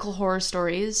medical horror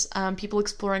stories, people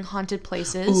exploring haunted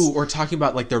places. Ooh, or talking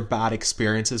about like their bad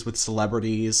experiences with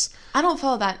celebrities. I don't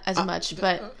follow that as much,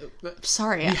 but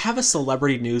sorry. We have a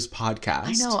celebrity news podcast.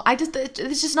 I know.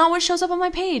 It's just not what shows up on my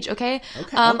page, okay?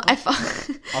 Okay.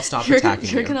 I'll stop attacking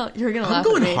you. You're gonna laugh I'm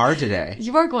going at me. hard today.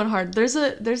 You are going hard. There's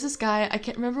this guy, I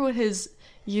can't remember what his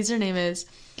username is.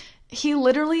 He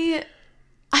literally,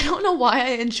 I don't know why I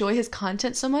enjoy his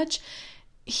content so much.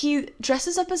 He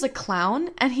dresses up as a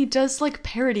clown and he does like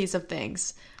parodies of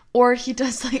things. Or he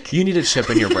does like... You need a chip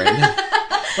in your brain.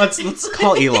 Let's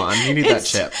call Elon. You need that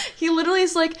chip. He literally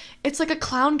is like, it's like a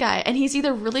clown guy, and he's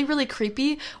either really, really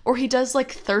creepy, or he does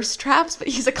like thirst traps, but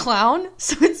he's a clown.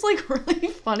 So it's like really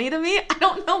funny to me. I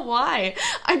don't know why.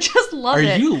 I just love it.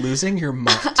 Are you losing your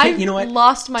mind? You know what?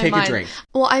 Lost my mind. Take a drink.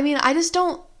 Well, I mean,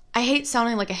 I hate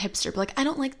sounding like a hipster, but like, I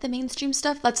don't like the mainstream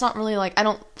stuff. That's not really like, I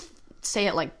don't say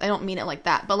it like, I don't mean it like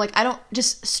that, but like, I don't,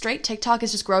 just straight TikTok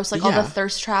is just gross, like all the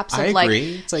thirst traps of I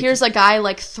agree. It's like, here's a guy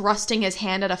like thrusting his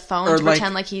hand at a phone to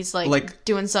pretend like he's like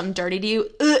doing something dirty to you.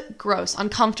 Gross,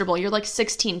 uncomfortable. You're like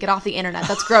 16, get off the internet.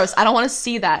 That's gross. I don't want to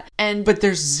see that. But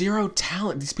there's zero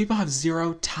talent. These people have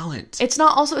zero talent. It's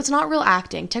not real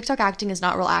acting. TikTok acting is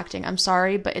not real acting. I'm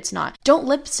sorry, but it's not. Don't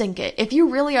lip sync it. If you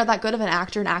really are that good of an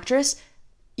actor and actress,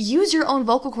 use your own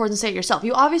vocal cords and say it yourself.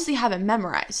 You obviously have it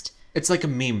memorized. It's like a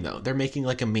meme, though. They're making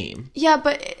like a meme. Yeah,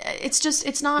 but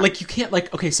it's not... Like, you can't,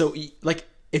 like... Okay, so, like,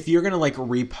 if you're gonna, like,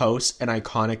 repost an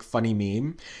iconic, funny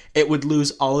meme, it would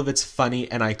lose all of its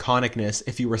funny and iconicness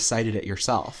if you recited it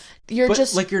yourself. You're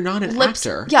not an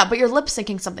actor. Yeah, but you're lip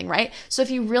syncing something, right? So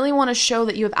if you really want to show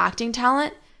that you have acting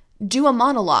talent, do a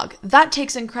monologue. That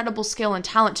takes incredible skill and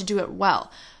talent to do it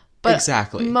well. But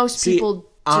exactly. Most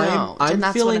people don't, and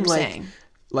that's what I'm saying.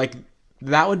 Like,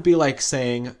 that would be like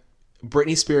saying...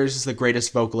 Britney Spears is the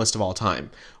greatest vocalist of all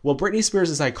time. Well, Britney Spears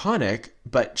is iconic,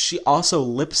 but she also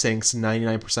lip syncs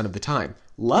 99% of the time.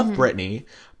 Love Britney,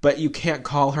 but you can't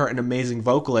call her an amazing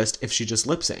vocalist if she just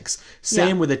lip syncs.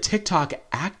 Same with a TikTok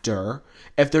actor.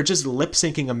 If they're just lip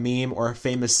syncing a meme or a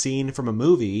famous scene from a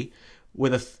movie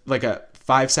with a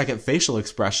 5-second facial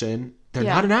expression, they're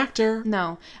not an actor.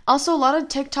 No. Also, a lot of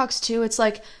TikToks too, it's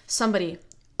like somebody...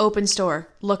 opens door,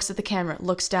 looks at the camera,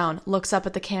 looks down, looks up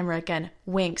at the camera again,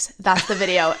 winks. That's the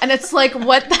video. And it's like,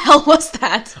 what the hell was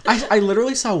that? I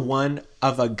literally saw one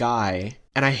of a guy,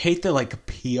 and I hate the like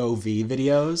POV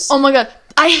videos. Oh my god.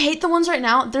 I hate the ones right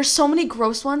now. There's so many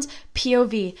gross ones.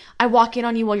 POV. I walk in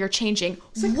on you while you're changing.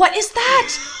 What is that?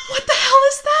 What the hell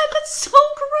is that? That's so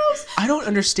gross. I don't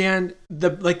understand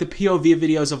the POV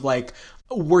videos of like,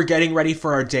 we're getting ready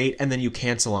for our date and then you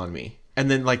cancel on me. And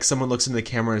then like someone looks into the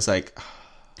camera and is like...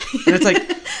 And it's like,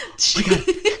 oh my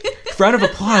god, round of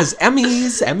applause,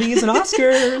 Emmys and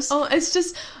Oscars. Oh, it's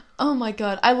just, oh my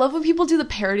god. I love when people do the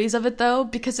parodies of it though,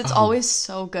 because it's always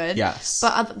so good. Yes.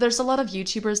 But there's a lot of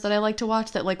YouTubers that I like to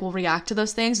watch that like will react to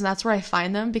those things, and that's where I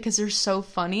find them because they're so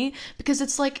funny. Because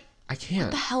it's like, I can't.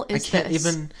 What the hell is I can't this?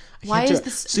 even. Why do is it.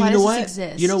 this? So why you know does what? this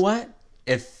exist? You know what?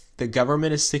 If the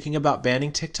government is thinking about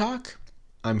banning TikTok,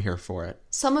 I'm here for it.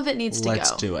 Some of it needs to go.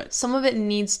 Let's do it. Some of it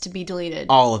needs to be deleted.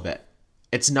 All of it.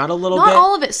 It's not a little bit. Not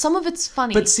all of it. Some of it's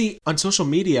funny. But see, on social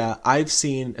media, I've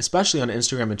seen, especially on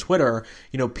Instagram and Twitter,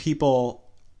 people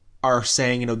are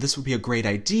saying, this would be a great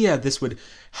idea. This would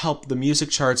help the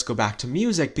music charts go back to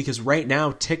music, because right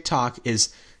now TikTok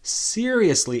is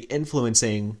seriously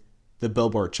influencing the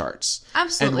Billboard charts.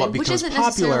 Absolutely, and what becomes which isn't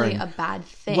popular necessarily a bad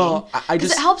thing. Well,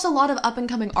 because it helps a lot of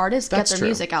up-and-coming artists get their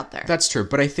music out there. That's true.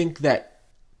 But I think that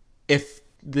if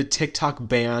the TikTok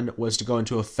ban was to go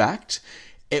into effect,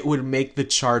 it would make the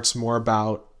charts more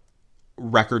about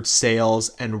record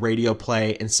sales and radio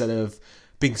play instead of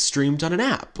being streamed on an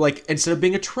app. Like, instead of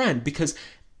being a trend. Because,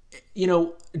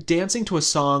 dancing to a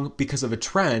song because of a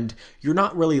trend, you're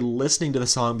not really listening to the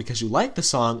song because you like the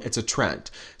song. It's a trend.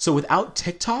 So without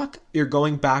TikTok, you're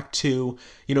going back to,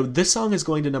 this song is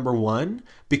going to number one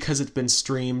because it's been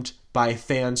streamed by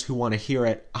fans who want to hear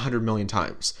it 100 million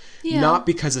times. Yeah. Not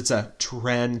because it's a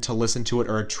trend to listen to it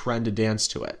or a trend to dance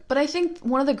to it. But I think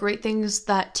one of the great things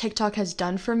that TikTok has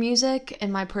done for music,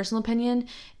 in my personal opinion,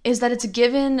 is that it's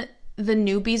given the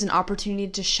newbies an opportunity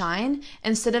to shine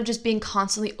instead of just being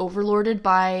constantly overlorded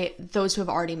by those who have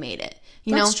already made it.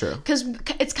 That's true. Because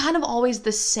it's kind of always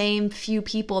the same few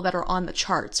people that are on the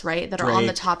charts, right? That are Drake, on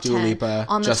the top 10, Dua Lipa,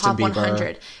 on the Justin top Bieber.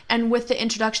 100. And with the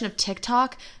introduction of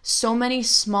TikTok, so many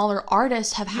smaller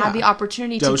artists have had the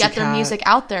opportunity to Doja get their Cat, music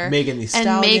out there Megan Thee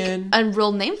and make Stallion. a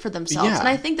real name for themselves. Yeah. And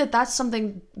I think that that's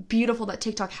something beautiful that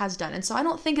TikTok has done. And so I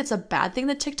don't think it's a bad thing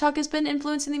that TikTok has been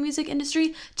influencing the music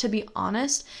industry, to be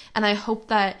honest. And I hope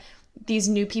that these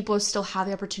new people still have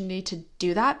the opportunity to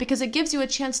do that, because it gives you a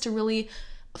chance to really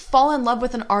fall in love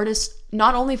with an artist,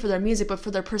 not only for their music, but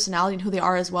for their personality and who they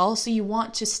are as well. So you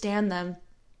want to stan them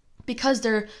because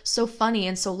they're so funny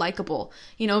and so likable,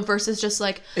 versus just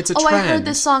like, It's a I trend. heard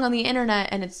this song on the internet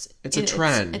and it's a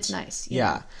trend. It's nice.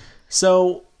 Yeah.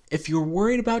 So if you're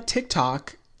worried about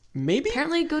TikTok, maybe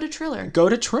Apparently go to Triller. go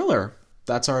to Triller.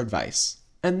 That's our advice.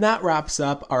 And that wraps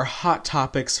up our hot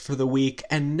topics for the week.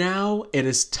 And now it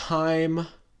is time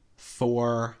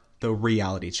for the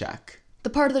reality check. The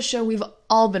part of the show we've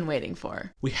all been waiting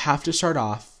for. We have to start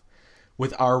off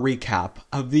with our recap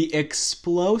of the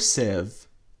explosive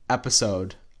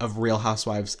episode of Real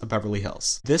Housewives of Beverly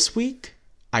Hills. This week,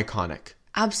 iconic.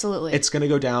 Absolutely. It's going to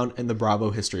go down in the Bravo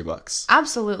history books.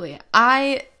 Absolutely.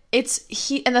 And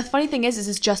the funny thing is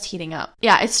it's just heating up.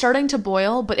 Yeah, it's starting to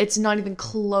boil, but it's not even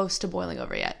close to boiling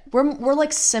over yet. We're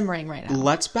like simmering right now.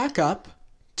 Let's back up.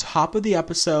 Top of the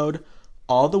episode,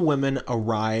 all the women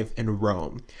arrive in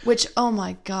Rome. Which, oh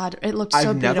my God, it looks so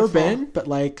I've beautiful. never been, but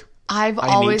like, I've I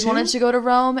always need to. wanted to go to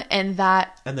Rome, and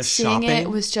the seeing shopping. it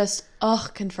was just,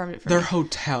 confirmed it for their me.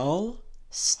 hotel.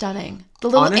 Stunning. The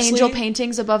little Honestly, angel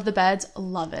paintings above the beds,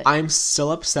 love it. I'm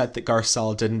still upset that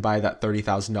Garcelle didn't buy that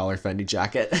 $30,000 Fendi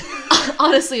jacket.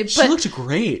 Honestly, She but looked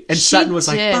great. And she Sutton was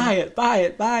did. like, buy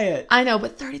it. I know,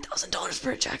 but $30,000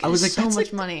 for a jacket I was like, is so that's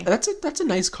much money. That's a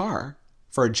nice car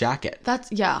for a jacket.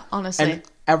 Honestly. And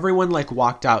everyone like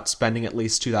walked out spending at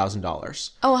least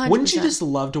 $2,000. Oh, 100%. Wouldn't you just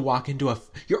love to walk into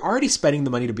you're already spending the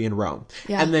money to be in Rome.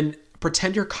 Yeah. And then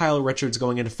pretend you're Kyle Richards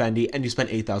going into Fendi and you spend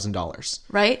 $8,000.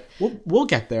 Right? We'll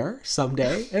get there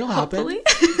someday. It'll happen.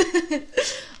 Hopefully.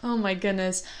 Oh my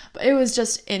goodness. But it was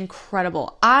just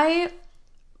incredible.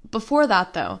 Before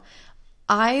that though,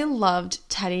 I loved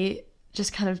Teddy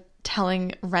just kind of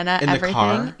telling Renna In the everything.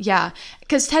 car? Yeah.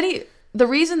 Because Teddy, the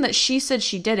reason that she said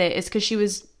she did it is because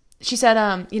she said,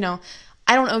 I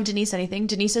don't owe Denise anything.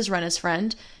 Denise is Renna's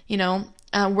friend.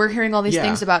 We're hearing all these Yeah.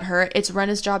 things about her. It's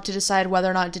Renna's job to decide whether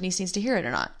or not Denise needs to hear it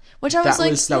or not. Which I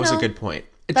was That was a good point.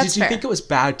 that's Did you fair. think it was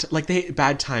bad? They had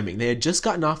bad timing. They had just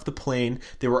gotten off the plane.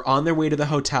 They were on their way to the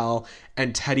hotel,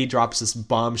 and Teddy drops this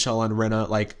bombshell on Renna.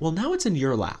 Like, well, now it's in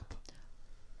your lap.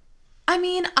 I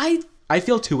mean, I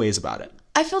feel two ways about it.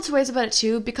 I feel two ways about it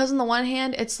too, because on the one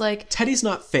hand, it's like, Teddy's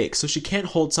not fake, so she can't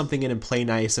hold something in and play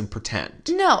nice and pretend.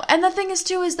 no. And the thing is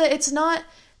too, is that it's not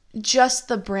just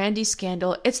the Brandy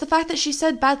scandal. It's the fact that she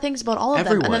said bad things about all of them. And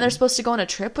Everyone. then they're supposed to go on a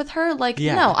trip with her. Like,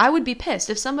 Yeah. no, I would be pissed.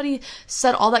 If somebody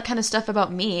said all that kind of stuff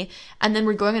about me and then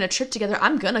we're going on a trip together,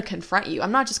 I'm going to confront you.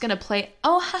 I'm not just going to play,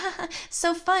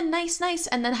 so fun, nice,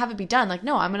 and then have it be done. Like,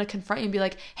 no, I'm going to confront you and be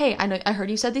like, hey, I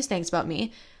heard you said these things about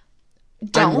me.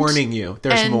 Don't. I'm warning you.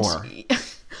 There's more.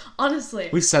 Honestly.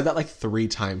 We've said that like 3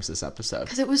 times this episode.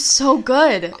 Because it was so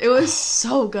good. It was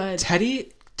so good.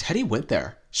 Teddy went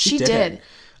there. She did. did. It.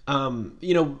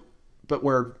 But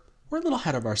we're a little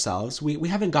ahead of ourselves. We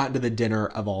haven't gotten to the dinner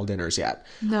of all dinners yet.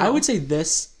 No. I would say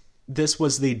this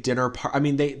was the dinner part. I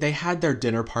mean, they had their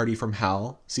dinner party from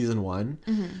hell, season 1.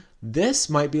 Mm-hmm. This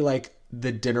might be like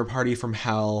the dinner party from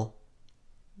hell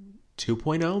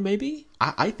 2.0, maybe?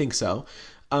 I think so.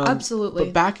 Absolutely.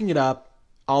 But backing it up,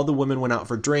 all the women went out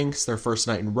for drinks, their first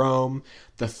night in Rome.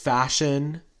 The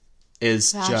fashion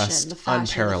is just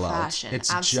unparalleled.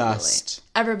 It's absolutely. Just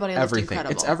everybody looked everything.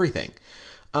 incredible. It's everything.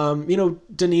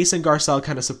 Denise and Garcelle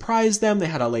kind of surprised them. They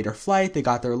had a later flight. They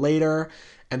got there later.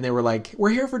 And they were like,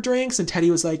 we're here for drinks. And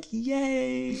Teddy was like,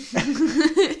 yay.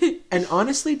 And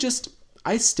honestly,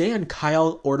 I stand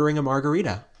Kyle ordering a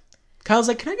margarita. Kyle's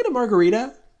like, can I get a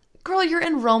margarita? Girl, you're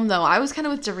in Rome, though. I was kind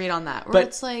of with Dorit on that. Where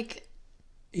it's like,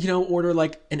 order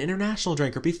like an international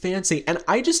drink or be fancy. And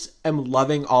I just am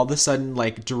loving all of a sudden,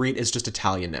 like, Dorit is just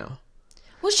Italian now.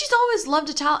 well, she's always loved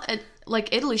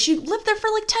Italy. She lived there for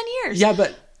like 10 years. Yeah,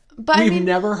 but we've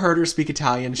never heard her speak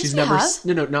Italian. She's never have.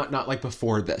 No, not like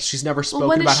before this. She's never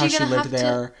spoken about how she lived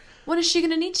there. When is she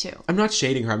gonna need to? I'm not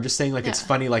shading her. I'm just saying, like, it's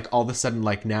funny, like, all of a sudden,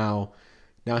 like, now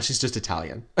she's just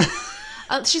Italian.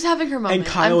 She's having her moment. And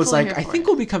Kyle was like, I think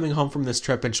we'll be coming home from this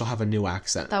trip and she'll have a new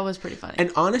accent. That was pretty funny. And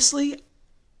honestly,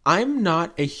 I'm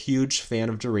not a huge fan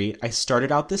of Dorit. I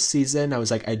started out this season. I was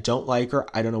like, I don't like her.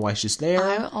 I don't know why she's there.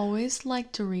 I always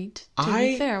like Dorit. To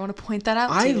be fair, I want to point that out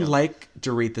to I you. like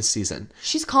Dorit this season.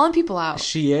 She's calling people out.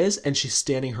 She is, and she's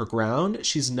standing her ground.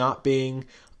 She's not being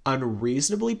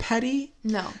unreasonably petty.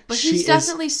 No, but she's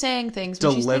definitely saying things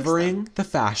when delivering the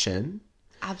fashion.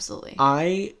 Absolutely.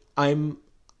 I'm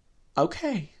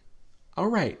okay. All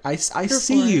right. I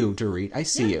see you, Dorit. I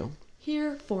see you.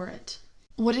 Here for it.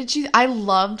 I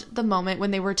loved the moment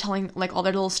when they were telling like all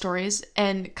their little stories,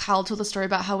 and Kyle told the story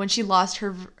about how when she lost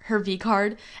her V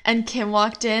card and Kim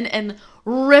walked in and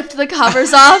ripped the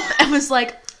covers off and was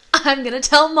like, I'm gonna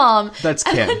tell mom. That's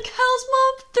Kim. And then Kyle's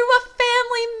mom threw a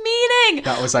family meeting.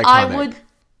 That was iconic. I would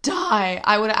die.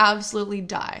 I would absolutely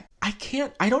die.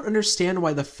 I don't understand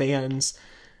why the fans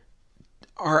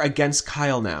are against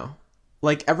Kyle now.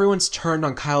 Like, everyone's turned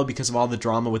on Kyle because of all the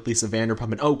drama with Lisa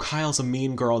Vanderpump, and Kyle's a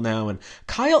mean girl now, and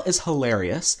Kyle is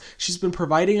hilarious. She's been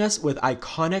providing us with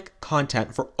iconic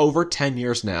content for over 10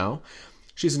 years now.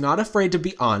 She's not afraid to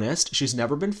be honest. She's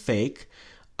never been fake.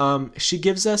 She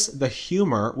gives us the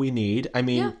humor we need. I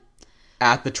mean,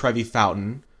 at the Trevi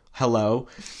Fountain, hello.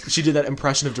 She did that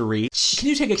impression of Dorit. Can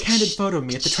you take a candid photo of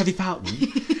me at the Trevi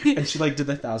Fountain? And she like did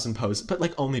the 1,000 poses. But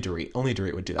like only Dorit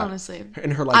would do that. Honestly.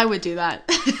 And her like I would do that.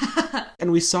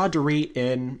 And we saw Dorit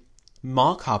in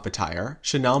mall cop attire,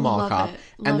 Chanel mall cop.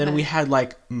 And then we had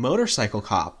like motorcycle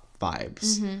cop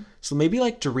vibes. Mm-hmm. So maybe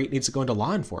like Dorit needs to go into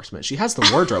law enforcement. She has the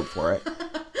wardrobe for it.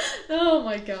 Oh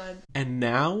my God. And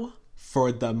now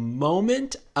for the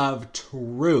moment of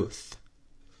truth.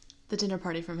 The dinner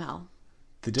party from hell.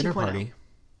 The dinner party.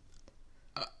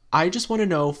 I just want to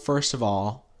know, first of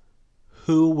all,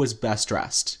 who was best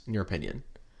dressed, in your opinion?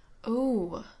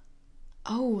 Oh,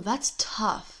 that's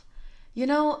tough.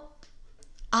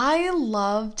 I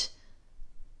loved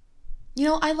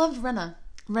Renna.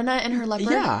 Renna and her leopard.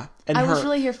 Yeah. And I was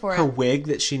really here for it. Her wig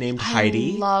that she named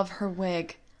Heidi. I love her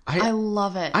wig. I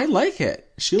love it. I like it.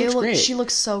 She looks great. She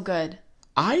looks so good.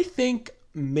 I think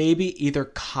maybe either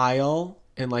Kyle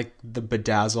in like the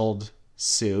bedazzled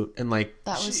suit and like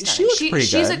that was she looks pretty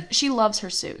good. She loves her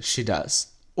suit. She does.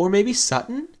 Or maybe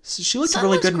Sutton. She looked Sutton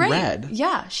really good great. In red.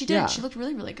 Yeah, she did. Yeah. She looked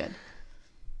really, really good.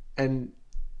 And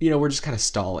we're just kind of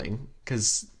stalling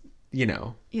because do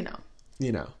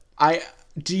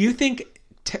you think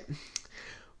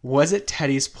was it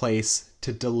Teddy's place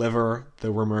to deliver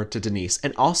the rumor to Denise?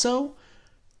 And also,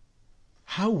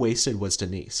 how wasted was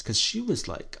Denise? Because she was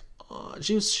like,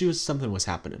 she was something was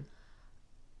happening.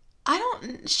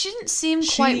 She didn't seem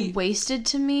quite wasted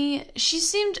to me. She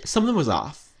seemed... Something was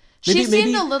off. She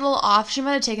seemed a little off. She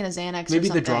might have taken a Xanax or something. Maybe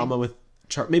the drama with...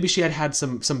 maybe she had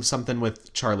something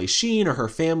with Charlie Sheen or her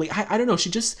family. I don't know.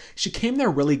 She came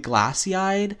there really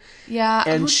glassy-eyed. Yeah.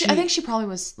 And I think she probably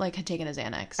was like had taken a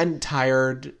Xanax. And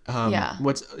tired.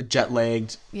 What's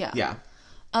jet-lagged. Yeah. Yeah.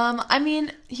 I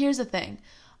mean, here's the thing.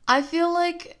 I feel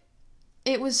like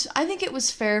I think it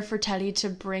was fair for Teddy to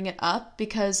bring it up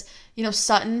because,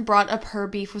 Sutton brought up her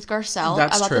beef with Garcelle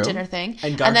about the dinner thing.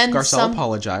 And then Garcelle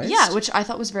apologized. Yeah, which I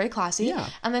thought was very classy. Yeah.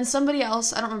 And then somebody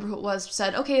else, I don't remember who it was,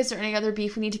 said, okay, is there any other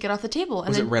beef we need to get off the table? And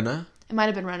was it Renna? It might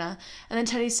have been Renna. And then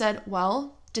Teddy said,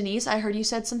 well, Denise, I heard you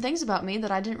said some things about me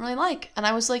that I didn't really like. And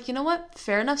I was like, you know what?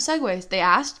 Fair enough segues. They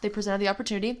asked, they presented the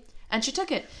opportunity, and she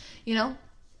took it,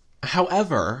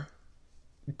 However,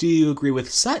 do you agree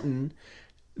with Sutton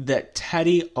that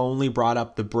Teddy only brought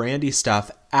up the Brandy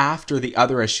stuff after the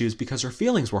other issues because her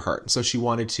feelings were hurt. So she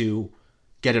wanted to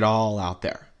get it all out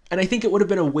there. And I think it would have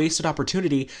been a wasted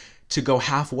opportunity to go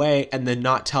halfway and then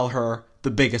not tell her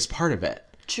the biggest part of it.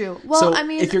 True. Well, so I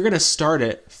mean... if you're going to start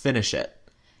it, finish it.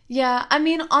 Yeah. I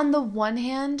mean, on the one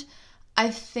hand,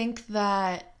 I think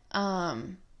that...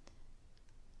 on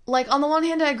the one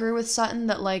hand, I agree with Sutton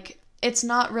that, it's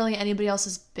not really anybody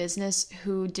else's business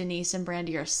who Denise and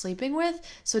Brandy are sleeping with,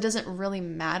 so it doesn't really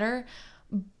matter.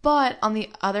 But on the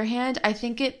other hand, I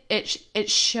think it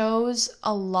shows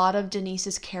a lot of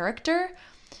Denise's character,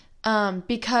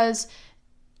 because,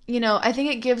 I think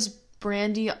it gives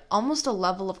Brandy almost a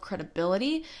level of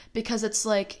credibility, because it's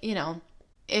like,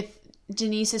 if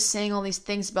Denise is saying all these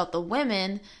things about the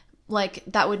women,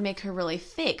 that would make her really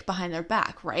fake behind their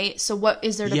back, right? So what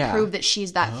is there to prove that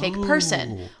she's that fake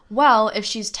person? Well, if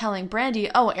she's telling Brandy,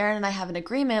 oh, Aaron and I have an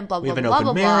agreement, blah, blah, blah,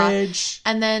 blah, blah.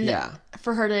 And then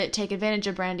for her to take advantage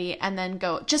of Brandy and then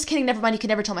go, just kidding, never mind, you can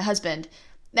never tell my husband.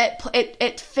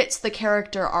 It fits the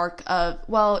character arc of,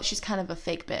 well, she's kind of a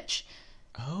fake bitch.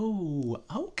 Oh,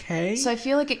 okay. So I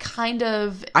feel like it kind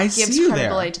of gives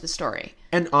credibility to the story.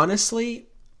 And honestly,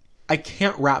 I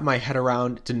can't wrap my head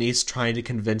around Denise trying to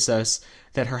convince us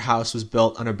that her house was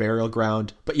built on a burial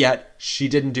ground, but yet she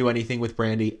didn't do anything with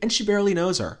Brandy, and she barely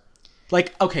knows her.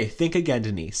 Like, okay, think again,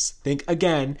 Denise. Think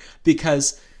again,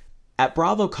 because at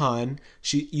BravoCon,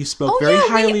 you spoke very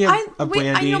highly of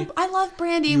Brandy. I love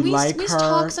Brandy. We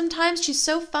talk sometimes. She's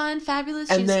so fun, fabulous.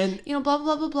 And she's, then, blah, blah,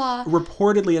 blah, blah, blah.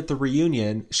 Reportedly at the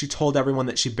reunion, she told everyone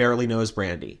that she barely knows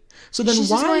Brandy. So then she's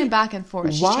just going back and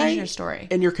forth. She's changing her story.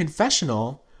 In your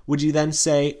confessional, would you then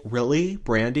say, really,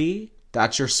 Brandy,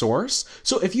 that's your source?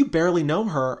 So if you barely know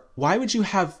her, why would you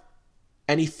have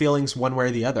any feelings one way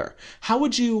or the other? How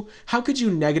could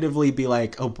you negatively be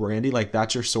like, oh, Brandy, like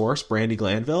that's your source, Brandy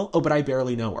Glanville? Oh, but I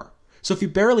barely know her. So if you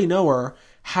barely know her,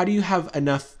 how do you have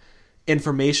enough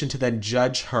information to then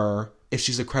judge her if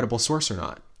she's a credible source or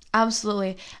not?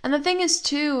 Absolutely. And the thing is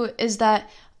too, is that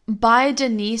by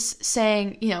Denise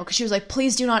saying, because she was like,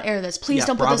 please do not air this. Please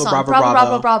don't put this on.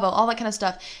 Bravo, all that kind of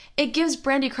stuff. It gives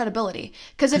Brandy credibility.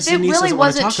 Because if it Denise really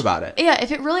wasn't talk about it. Yeah,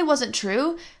 if it really wasn't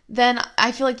true, then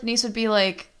I feel like Denise would be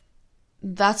like,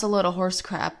 that's a load of horse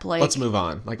crap. Like, let's move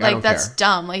on. Like I don't that's care.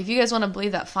 Dumb. Like, if you guys want to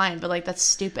believe that, fine. But like, that's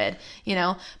stupid.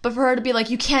 But for her to be like,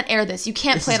 you can't air this. You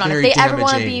can't play it on. If they ever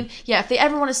want to if they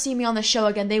ever want to see me on the show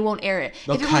again, they won't air it.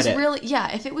 They'll cut it.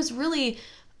 If it was really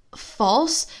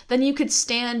false, then you could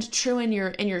stand true in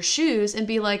your shoes and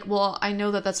be like, well, I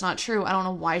know that that's not true. I don't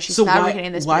know why she's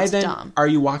fabricating this, but it's dumb. Why then are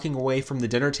you walking away from the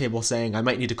dinner table saying, I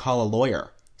might need to call a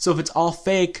lawyer? So if it's all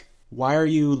fake, why are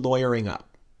you lawyering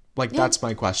up? Like, that's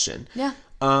my question. Yeah.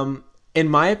 In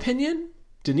my opinion,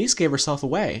 Denise gave herself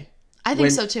away. I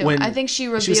think so too. I think she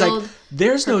revealed. She was like,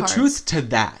 there's no cards. truth to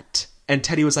that. And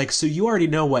Teddy was like, so you already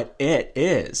know what it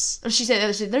is. She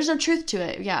said, there's no truth to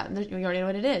it. Yeah, you already know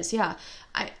what it is. Yeah.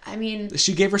 I mean...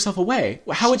 She gave herself away.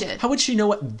 How would she know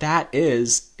what that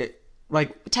is?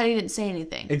 Teddy didn't say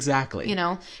anything. Exactly.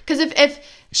 Because if...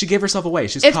 She gave herself away.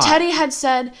 She's if caught. Teddy had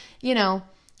said,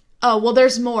 oh, well,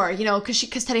 there's more,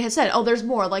 because Teddy had said, oh, there's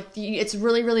more, like, it's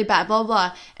really, really bad, blah, blah,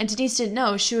 blah. And Denise didn't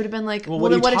know. She would have been like, well,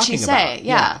 then what did she say?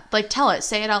 Yeah. Like, tell it.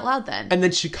 Say it out loud then. And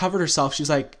then she covered herself. She's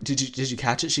like, did you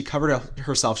catch it? She covered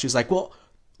herself. She was like, well,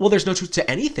 there's no truth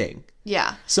to anything.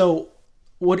 Yeah. So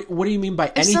what do you mean by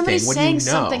anything? If somebody's what saying do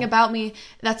you know? something about me,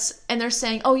 and they're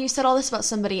saying, oh, you said all this about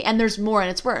somebody, and there's more,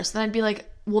 and it's worse, then I'd be like,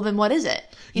 well, then what is it?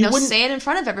 Say it in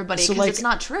front of everybody, because it's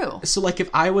not true. So, like, if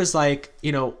I was like,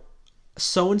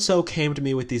 so-and-so came to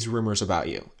me with these rumors about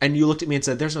you, and you looked at me and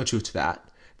said, there's no truth to that,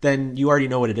 then you already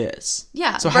know what it is.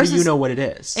 Yeah. So how do you know what it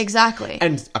is? Exactly.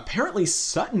 And apparently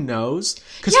Sutton knows.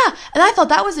 Yeah, and I thought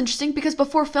that was interesting because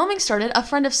before filming started, a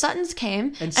friend of Sutton's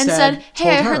came and said,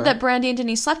 hey, I heard that Brandy and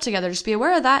Denise slept together. Just be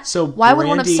aware of that. So why would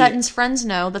one of Sutton's friends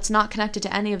know that's not connected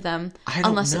to any of them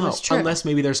unless it was true? Unless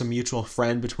maybe there's a mutual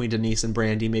friend between Denise and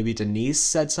Brandy. Maybe Denise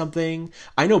said something.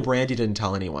 I know Brandy didn't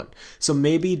tell anyone. So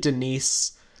maybe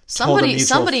Denise... Somebody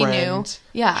knew.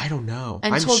 Yeah. I don't know.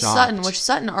 And I'm told shocked. Sutton, which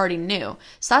Sutton already knew.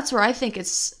 So that's where I think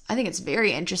it's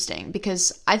very interesting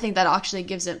because I think that actually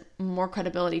gives it more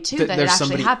credibility too that it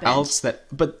actually happened.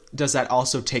 But does that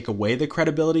also take away the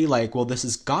credibility? Like, well, this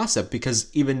is gossip because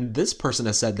even this person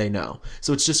has said they know.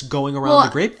 So it's just going around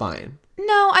the grapevine.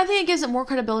 No, I think it gives it more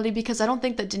credibility because I don't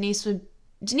think that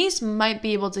Denise might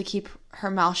be able to keep her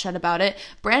mouth shut about it.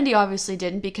 Brandy obviously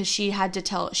didn't because she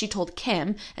told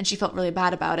Kim and she felt really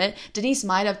bad about it. Denise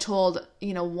might have told,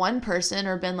 one person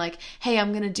or been like, hey,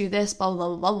 I'm going to do this, blah,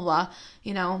 blah, blah, blah,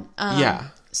 blah, yeah.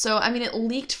 So, I mean, it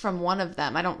leaked from one of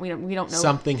them. We don't know.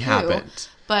 Something happened.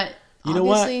 But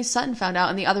obviously Sutton found out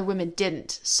and the other women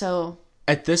didn't. So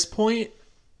at this point,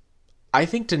 I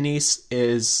think Denise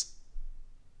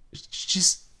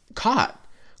she's caught.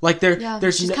 Like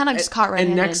she's kind of just caught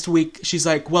right-handed. And next week she's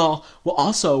like, well,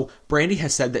 also Brandy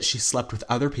has said that she slept with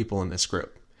other people in this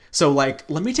group. So like,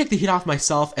 let me take the heat off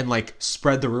myself and like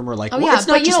spread the rumor. Like, it's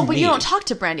not just me. But you don't talk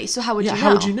to Brandy, so how would you know?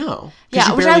 How would you know?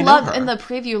 Yeah, which I love. In the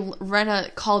preview,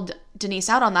 Renna called Denise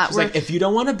out on that. She's like, if you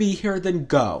don't want to be here, then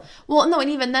go. Well, no, and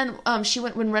even then, she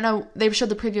went when they showed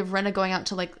the preview of Renna going out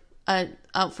to like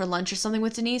out for lunch or something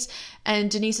with Denise,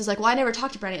 and Denise is like, well, I never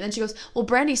talked to Brandy, and then she goes, well,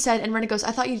 Brandy said, and Renna goes,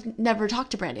 I thought you never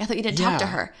talked to Brandy. I thought you didn't talk to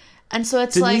her. And so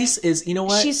it's Denise is, you know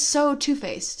what? She's so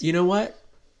two-faced. You know what?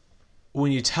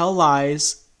 When you tell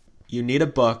lies, you need a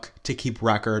book to keep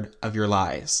record of your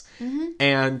lies. Mm-hmm.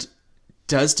 And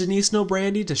Does Denise know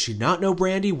Brandy? Does she not know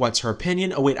Brandy? What's her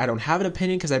opinion? Oh, wait, I don't have an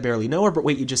opinion because I barely know her. But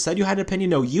wait, you just said you had an opinion?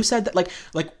 No, you said that. Like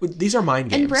these are mind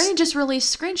games. And Brandy just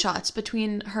released screenshots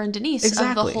between her and Denise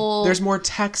exactly. of the whole... There's more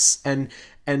texts, and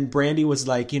Brandy was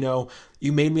like, you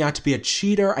made me out to be a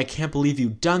cheater. I can't believe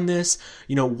you've done this.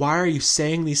 Why are you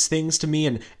saying these things to me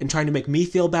and trying to make me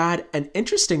feel bad? And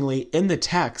interestingly, in the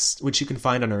text, which you can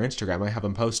find on our Instagram, I have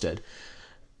them posted,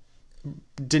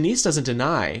 Denise doesn't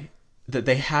deny that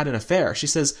they had an affair. She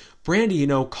says, Brandy,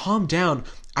 calm down.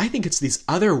 I think it's these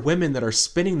other women that are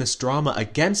spinning this drama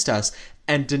against us.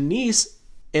 And Denise,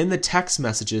 in the text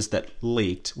messages that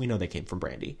leaked, we know they came from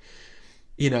Brandy,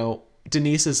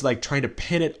 Denise is like trying to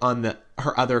pin it on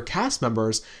her other cast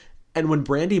members. And when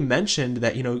Brandy mentioned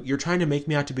that, you're trying to make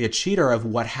me out to be a cheater of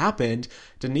what happened,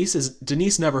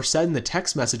 Denise never said in the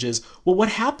text messages, well, what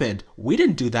happened? We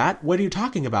didn't do that. What are you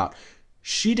talking about?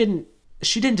 She didn't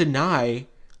deny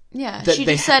that she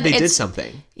just said they did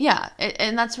something. Yeah,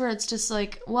 and that's where it's just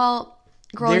like, well,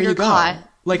 girl, there you're you go. caught.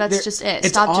 Like, that's just it.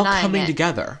 It's Stop all denying coming it.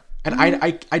 together. And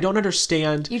I don't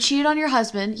understand. You cheated on your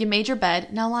husband. You made your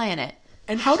bed. Now lie in it.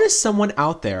 And how does someone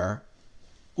out there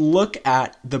look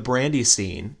at the Brandy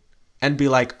scene and be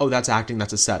like, oh, that's acting,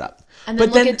 that's a setup? And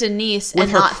then look at Denise with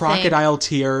and her not crocodile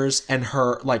tears and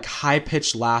her like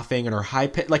high-pitched laughing and her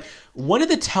high-pitched... Like, one of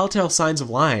the telltale signs of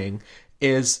lying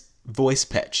is voice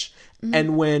pitch. Mm-hmm.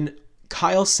 And when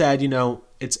Kyle said,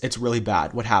 it's really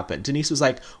bad, what happened? Denise was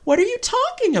like, what are you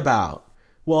talking about?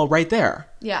 Well, right there.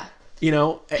 Yeah.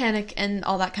 Panic and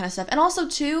all that kind of stuff. And also,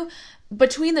 too,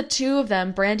 between the two of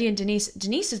them, Brandy and Denise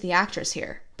is the actress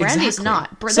here. Brandy's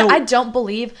exactly. not. So, I don't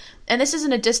believe, and this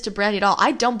isn't a diss to Brandy at all,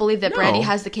 I don't believe that Brandy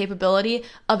has the capability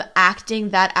of acting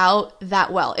that out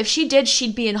that well. If she did,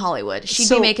 she'd be in Hollywood. She'd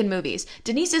be making movies.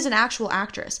 Denise is an actual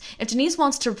actress. If Denise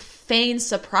wants to feign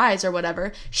surprise or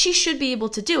whatever, she should be able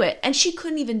to do it. And she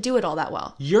couldn't even do it all that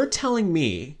well. You're telling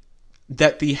me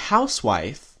that the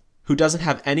housewife, who doesn't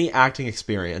have any acting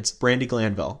experience, Brandy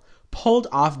Glanville, pulled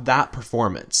off that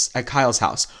performance at Kyle's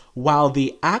house, while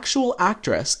the actual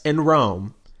actress in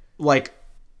Rome, like,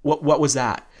 what was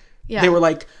that? Yeah. They were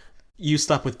like, you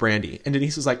slept with Brandy. And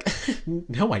Denise was like,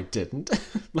 no, I didn't.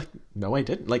 Like, no, I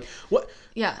didn't. Like, what?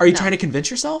 Yeah. Are you trying to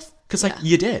convince yourself? Because, like,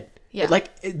 you did. Yeah.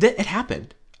 It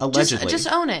happened, allegedly.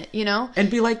 Just own it, And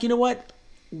be like, you know what?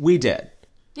 We did.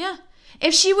 Yeah.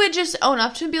 If she would just own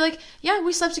up to it and be like, yeah,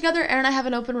 we slept together, Aaron and I have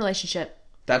an open relationship.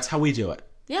 That's how we do it.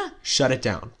 Yeah. Shut it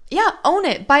down. Yeah, own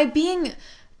it. By being,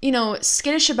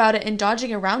 skittish about it and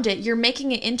dodging around it, you're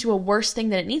making it into a worse thing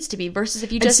than it needs to be. Versus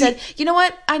if you just said, you know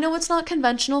what, I know it's not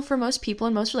conventional for most people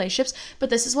in most relationships,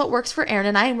 but this is what works for Aaron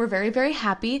and I, and we're very, very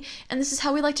happy, and this is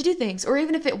how we like to do things. Or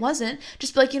even if it wasn't,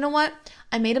 just be like, you know what,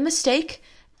 I made a mistake.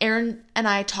 Aaron and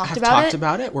I talked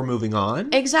about it. We're moving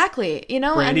on. Exactly.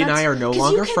 Brandy and I are no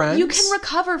longer friends.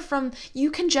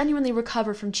 You can genuinely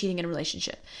recover from cheating in a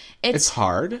relationship. It's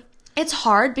hard. It's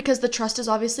hard because the trust is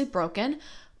obviously broken,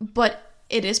 but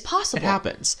it is possible. It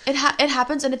happens. It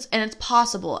happens, and it's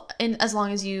possible, and as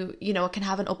long as you can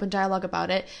have an open dialogue about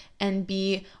it and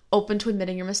be open to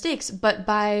admitting your mistakes. But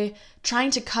by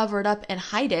trying to cover it up and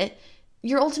hide it,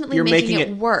 you're ultimately making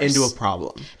it worse into a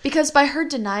problem. Because by her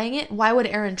denying it, why would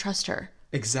Aaron trust her?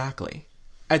 Exactly.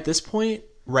 At this point,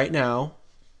 right now,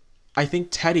 I think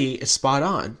Teddy is spot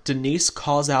on. Denise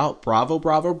calls out, bravo,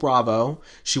 bravo, bravo.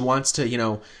 She wants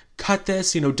to, cut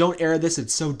this, don't air this.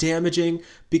 It's so damaging,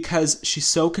 because she's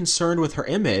so concerned with her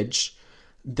image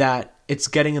that it's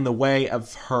getting in the way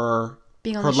of her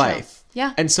life.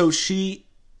 Yeah. And so she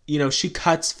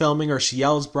cuts filming, or she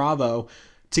yells bravo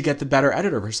to get the better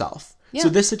edit of herself. Yeah. So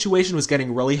this situation was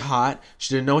getting really hot.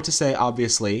 She didn't know what to say,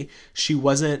 obviously. She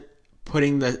wasn't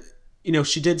putting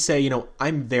she did say,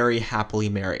 I'm very happily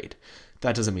married.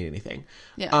 That doesn't mean anything.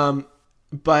 Yeah.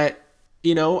 But,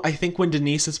 I think when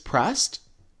Denise is pressed,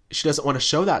 she doesn't want to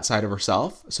show that side of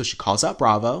herself. So she calls out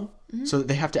bravo. Mm-hmm. So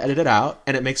they have to edit it out,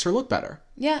 and it makes her look better.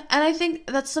 Yeah. And I think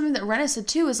that's something that Renna said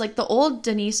too, is like the old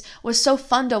Denise was so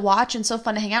fun to watch and so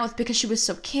fun to hang out with because she was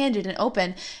so candid and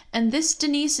open. And this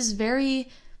Denise is very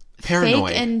paranoid.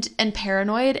 Fake and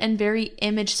paranoid and very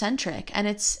image centric. And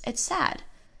it's sad.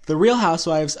 The Real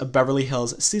Housewives of Beverly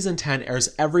Hills Season 10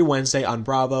 airs every Wednesday on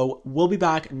Bravo. We'll be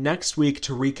back next week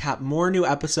to recap more new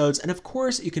episodes. And of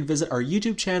course, you can visit our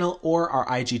YouTube channel or our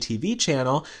IGTV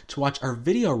channel to watch our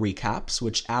video recaps,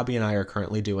 which Abby and I are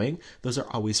currently doing. Those are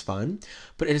always fun.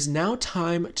 But it is now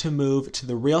time to move to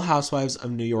The Real Housewives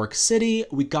of New York City.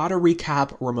 We gotta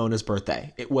recap Ramona's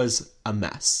birthday. It was a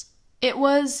mess. It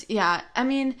was, yeah. I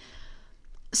mean,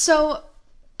 so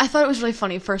I thought it was really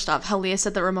funny, first off, how Leah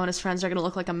said that Ramona's friends are going to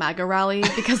look like a MAGA rally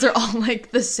because they're all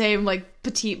like the same, like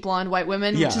petite blonde white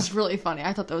women, which is really funny.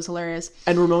 I thought that was hilarious.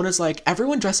 And Ramona's like,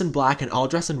 everyone dress in black and I'll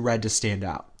dress in red to stand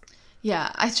out.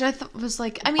 Yeah, I was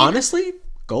like, I mean, honestly,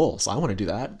 goals. I want to do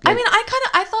that. I mean,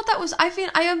 I thought that was, I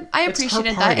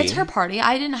appreciated that. It's her party.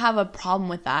 I didn't have a problem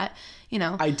with that. You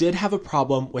know, I did have a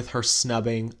problem with her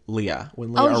snubbing Leah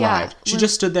when Leah arrived. She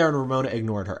just stood there and Ramona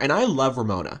ignored her. And I love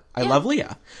Ramona. I love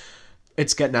Leah.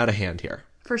 It's getting out of hand here.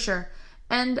 For sure.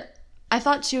 And I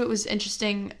thought too it was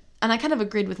interesting, and I kind of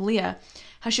agreed with Leah,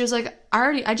 how she was like,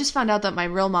 I just found out that my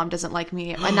real mom doesn't like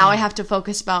me, and now I have to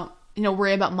focus about,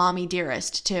 worry about mommy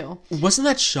dearest too. Wasn't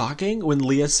that shocking when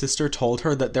Leah's sister told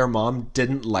her that their mom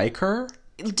didn't like her?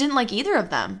 Didn't like either of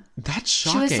them. That's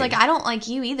shocking. She was like, I don't like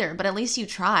you either, but at least you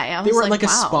try. They were at like a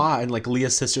spa, and like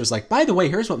Leah's sister was like, by the way,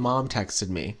 here's what mom texted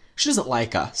me. She doesn't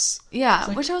like us.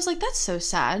 Yeah, which I was like, that's so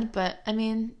sad. But I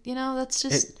mean, that's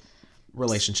just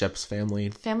relationships, family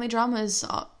drama is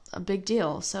a big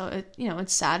deal. So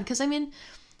it's sad because I mean,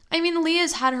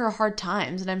 Leah's had her hard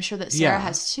times, and I'm sure that Sarah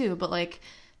has too. But like,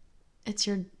 it's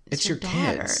your daughter,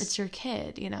 kids. It's your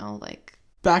kid. Like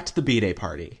back to the B-Day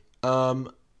party.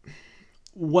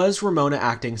 Was Ramona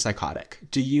acting psychotic?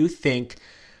 Do you think...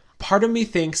 Part of me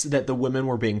thinks that the women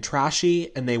were being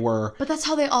trashy and they were... But that's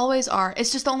how they always are.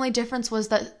 It's just the only difference was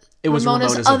that it was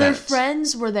Ramona's other event.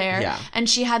 Friends were there, and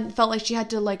she felt like she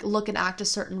had to like look and act a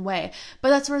certain way.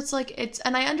 But that's where it's like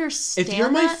and I understand. If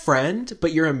you're my friend,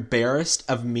 but you're embarrassed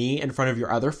of me in front of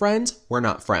your other friends, we're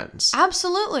not friends.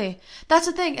 Absolutely, that's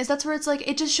the thing. That's where it's like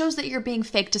it just shows that you're being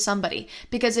fake to somebody.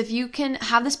 Because if you can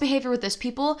have this behavior with this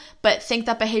people, but think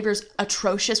that behavior is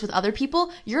atrocious with other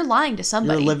people, you're lying to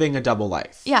somebody. You're living a double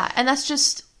life. Yeah, and that's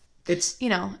just. It's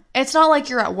it's not like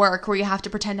you're at work where you have to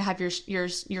pretend to have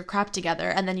your crap together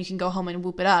and then you can go home and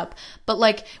whoop it up. But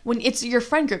like when it's your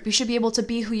friend group, you should be able to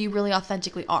be who you really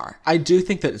authentically are. I do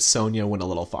think that Sonia went a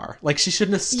little far. Like she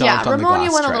shouldn't have stomped on the glass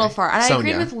Ramonia went tray. a little far. And Sonia. I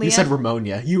agree with Leah. You said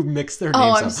Ramonia. You mixed their names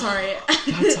up. up. Oh, I'm sorry.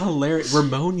 That's hilarious.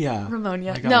 Ramonia.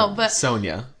 No, but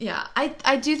Sonia. Yeah,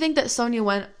 I do think that Sonia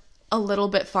went a little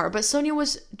bit far, but Sonia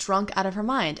was drunk out of her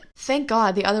mind. Thank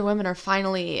God the other women are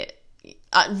finally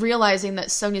realizing that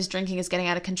Sonia's drinking is getting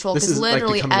out of control, because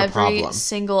literally every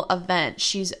single event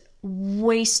she's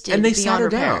wasted. And they beyond sat her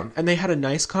repair. down and they had a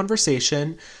nice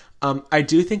conversation. I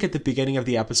do think at the beginning of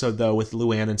the episode though, with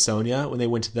Luann and Sonia, when they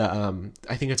went to the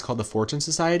I think it's called the Fortune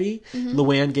Society,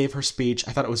 Luann gave her speech.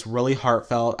 I thought it was really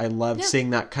heartfelt. I loved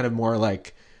seeing that kind of more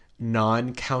like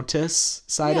non-countess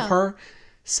side of her.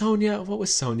 Sonia, what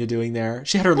was Sonia doing there?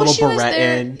 She had her little beret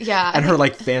in, and her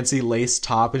like fancy lace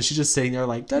top, and she's just sitting there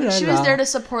like. Da-da-da-da. She was there to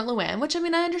support Luann, which I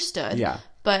mean I understood. Yeah,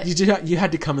 but you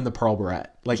had to come in the pearl beret,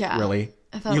 like really.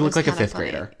 You look like a fifth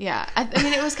grader. Yeah, I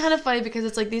mean it was kind of funny because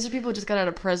it's like these are people who just got out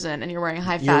of prison, and you're wearing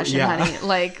high fashion, honey.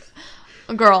 Like,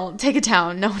 girl, take it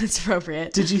down. No one is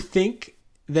appropriate. Did you think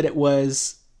that it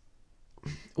was?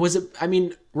 Was it? I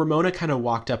mean, Ramona kind of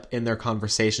walked up in their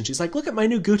conversation. She's like, "Look at my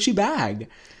new Gucci bag."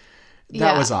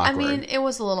 That was awkward. I mean, it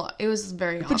was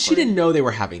very awkward. But she didn't know they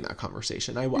were having that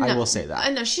conversation. I will say that. I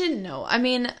know, she didn't know. I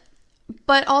mean,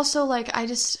 but also, like, I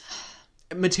just...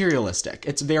 Materialistic.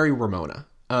 It's very Ramona.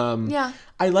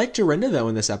 I liked Dorinda, though,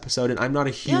 in this episode, and I'm not a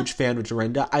huge fan of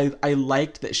Dorinda. I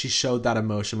liked that she showed that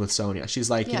emotion with Sonia. She's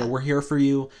like, we're here for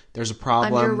you. There's a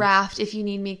problem. I'm your raft. If you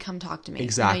need me, come talk to me.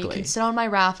 Exactly. You can sit on my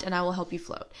raft, and I will help you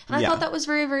float. And I thought that was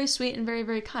very, very sweet and very,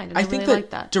 very kind. And I think really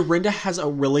liked that. Dorinda has a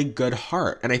really good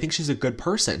heart, and I think she's a good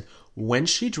person. When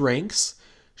she drinks,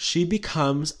 she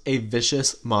becomes a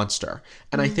vicious monster.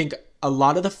 And I think a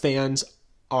lot of the fans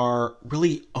are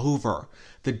really over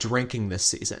the drinking this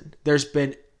season. There's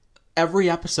been every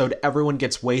episode, everyone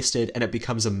gets wasted and it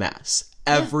becomes a mess.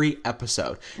 Every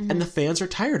episode. And the fans are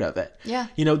tired of it. Yeah.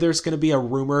 There's going to be a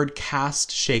rumored cast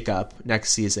shakeup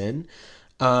next season.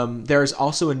 There's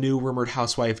also a new rumored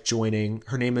housewife joining.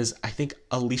 Her name is, I think,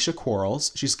 Alicia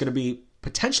Quarles. She's going to be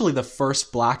potentially the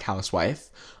first black housewife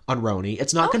on RHOBH.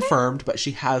 It's not confirmed, but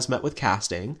she has met with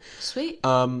casting. Sweet.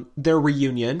 Their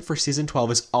reunion for season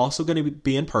 12 is also going to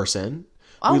be in person.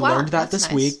 We learned that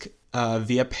this week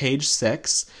via page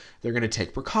 6. They're going to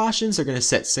take precautions. They're going to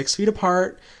sit 6 feet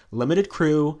apart, limited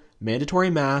crew, mandatory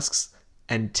masks,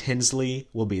 and Tinsley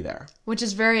will be there. Which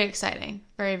is very exciting.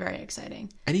 Very, very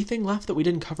exciting. Anything left that we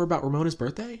didn't cover about Ramona's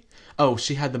birthday? Oh,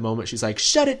 she had the moment. She's like,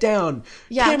 shut it down.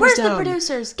 Yeah, Cameras where's down. the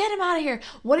producers? Get him out of here.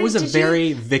 It was a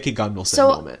very Vicky Gunvalson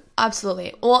moment.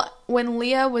 Absolutely. Well, when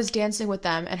Leah was dancing with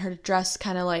them and her dress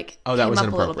kind of like that was came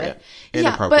up a little bit.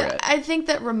 Inappropriate. Yeah, but I think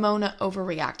that Ramona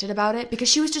overreacted about it because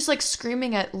she was just like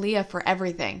screaming at Leah for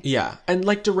everything. Yeah. And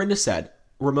like Dorinda said,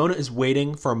 Ramona is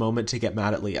waiting for a moment to get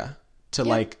mad at Leah. To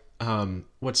like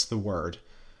what's the word?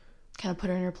 Kind of put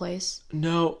her in her place.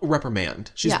 No,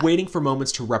 reprimand. She's waiting for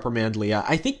moments to reprimand Leah.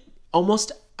 I think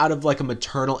almost out of like a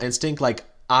maternal instinct, like,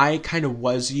 I kind of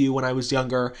was you when I was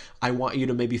younger. I want you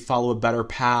to maybe follow a better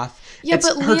path. Yeah,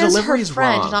 but Leah's her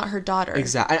friend, not her daughter.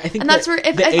 Exactly. I think and that's where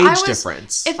if the I age was,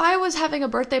 difference. If I was having a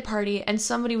birthday party and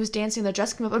somebody was dancing, their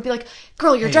dress came up, I'd be like,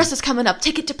 "Girl, your dress is coming up.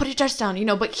 Take it to put your dress down."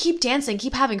 But keep dancing,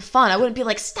 keep having fun. I wouldn't be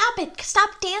like, "Stop it,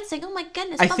 stop dancing." Oh my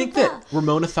goodness. I think that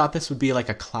Ramona thought this would be like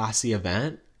a classy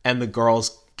event, and the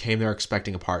girls came there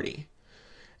expecting a party.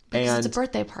 Because it's a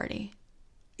birthday party.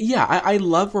 Yeah, I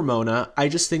love Ramona. I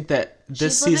just think that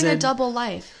this season... She's living a double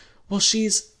life. Well,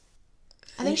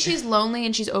 I think she's lonely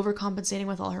and she's overcompensating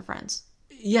with all her friends.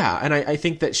 Yeah, and I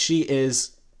think that she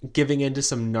is giving into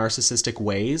some narcissistic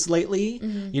ways lately.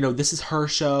 Mm-hmm. This is her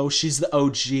show. She's the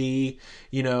OG.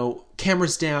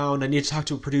 Cameras down. I need to talk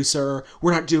to a producer.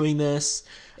 We're not doing this.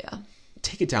 Yeah.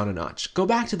 Take it down a notch. Go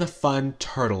back to the fun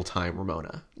turtle time,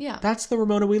 Ramona. Yeah. That's the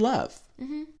Ramona we love.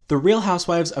 Mm-hmm. The Real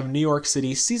Housewives of New York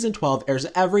City Season 12 airs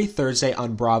every Thursday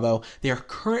on Bravo. They are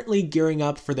currently gearing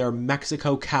up for their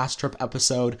Mexico cast trip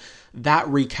episode. That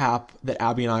recap that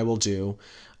Abby and I will do,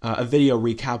 a video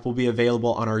recap, will be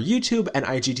available on our YouTube and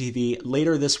IGTV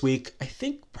later this week. I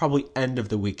think probably end of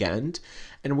the weekend.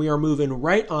 And we are moving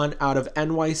right on out of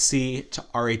NYC to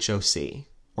RHOC,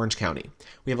 Orange County.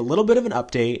 We have a little bit of an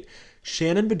update.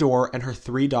 Shannon Beador and her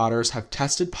 3 daughters have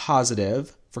tested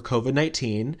positive for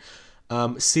COVID-19.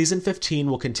 Season 15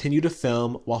 will continue to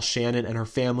film while Shannon and her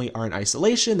family are in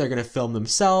isolation. They're going to film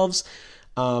themselves.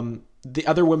 The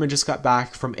other women just got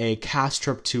back from a cast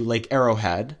trip to Lake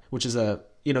Arrowhead, which is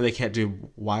they can't do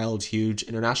wild, huge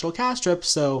international cast trips.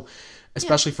 So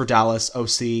especially for Dallas,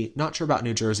 OC, not sure about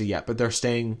New Jersey yet, but they're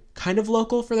staying kind of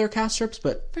local for their cast trips,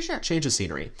 but for sure, change of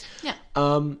scenery. Yeah.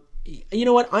 You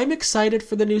know what? I'm excited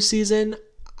for the new season.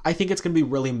 I think it's going to be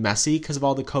really messy because of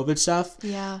all the COVID stuff.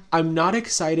 Yeah. I'm not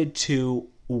excited to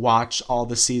watch all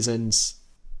the seasons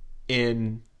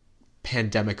in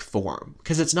pandemic form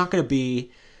because it's not going to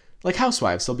be like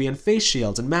Housewives. They'll be in face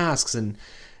shields and masks. And,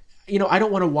 I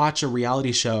don't want to watch a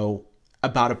reality show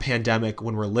about a pandemic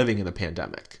when we're living in the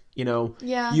pandemic.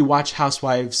 Yeah. You watch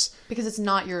Housewives. Because it's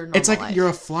not your normal It's like life. You're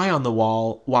a fly on the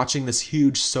wall watching this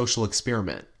huge social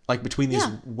experiment, like between these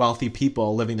wealthy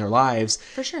people living their lives.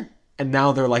 For sure. And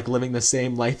now they're like living the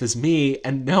same life as me.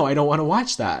 And no, I don't want to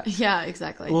watch that. Yeah,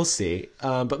 exactly. We'll see.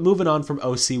 But moving on from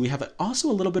OC, we have also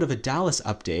a little bit of a Dallas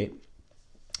update.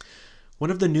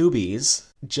 One of the newbies,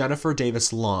 Jennifer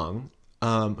Davis Long,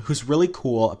 who's really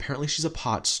cool. Apparently she's a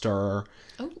pot stirrer.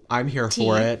 Oh, I'm here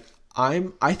for it.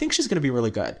 I think she's going to be really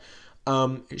good.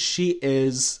 She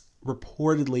is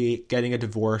reportedly getting a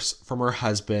divorce from her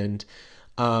husband.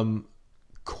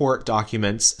 Court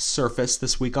documents surfaced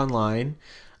this week online.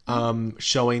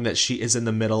 Showing that she is in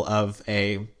the middle of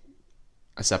a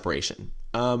separation.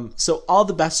 So all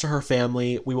the best to her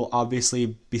family. We will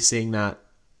obviously be seeing that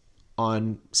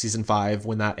on season 5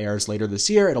 when that airs later this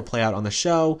year. It'll play out on the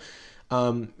show.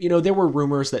 There were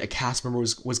rumors that a cast member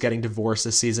was getting divorced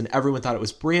this season. Everyone thought it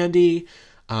was Brandy.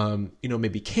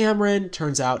 Maybe Cameron.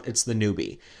 Turns out it's the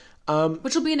newbie.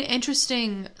 Which will be an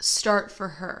interesting start for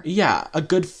her. Yeah, a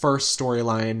good first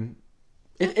storyline.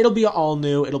 It'll be all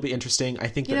new. It'll be interesting. I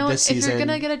think that this season... if you're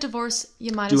going to get a divorce,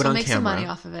 you might as well make some money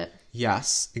off of it.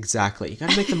 Yes, exactly. You got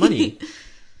to make the money.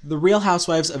 The Real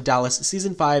Housewives of Dallas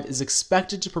Season 5 is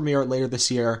expected to premiere later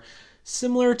this year.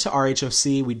 Similar to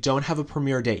RHOC, we don't have a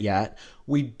premiere date yet.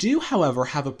 We do, however,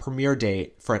 have a premiere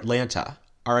date for Atlanta.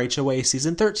 RHOA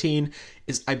Season 13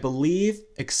 is, I believe,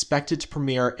 expected to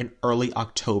premiere in early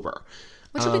October.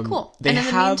 Which will be cool. And in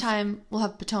the meantime, we'll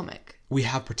have Potomac. We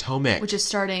have Potomac. Which is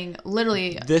starting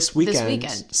literally this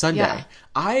weekend. Sunday. Yeah.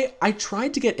 I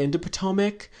tried to get into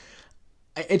Potomac.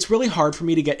 It's really hard for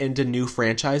me to get into new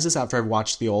franchises after I've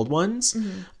watched the old ones.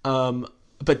 Mm-hmm.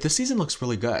 But this season looks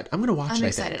really good. I'm going to watch it, I'm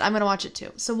excited. I'm going to watch it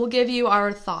too. So we'll give you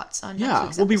our thoughts on next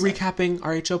week's we'll be episode. recapping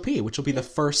RHOP, which will be the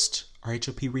first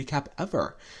RHOP recap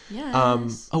ever.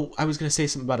 Yes. I was going to say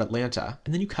something about Atlanta,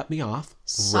 and then you cut me off.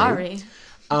 Sorry.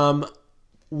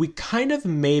 We kind of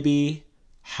maybe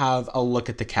have a look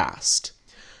at the cast.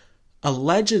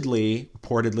 Allegedly,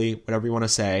 reportedly, whatever you want to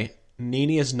say,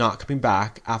 Nene is not coming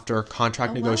back after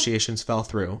contract negotiations fell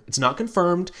through. It's not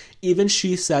confirmed. Even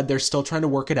she said they're still trying to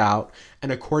work it out.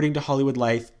 And according to Hollywood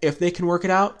Life, if they can work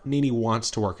it out, Nene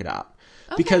wants to work it out.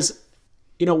 Okay. Because,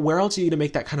 where else are you going to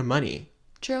make that kind of money?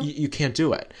 True. You can't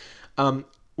do it.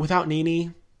 Without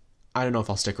Nene, I don't know if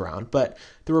I'll stick around. But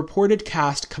the reported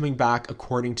cast coming back,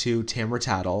 according to Tamra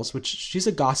Tattles, which she's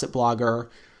a gossip blogger.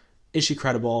 Is she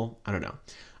credible? I don't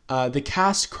know. The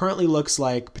cast currently looks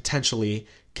like, potentially,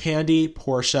 Candy,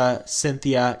 Portia,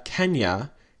 Cynthia,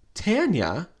 Kenya,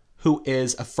 Tanya, who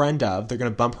is a friend of, they're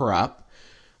going to bump her up.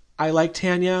 I like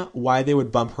Tanya. Why they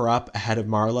would bump her up ahead of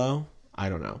Marlo, I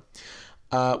don't know.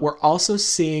 We're also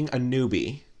seeing a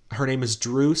newbie. Her name is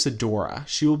Drew Sidora.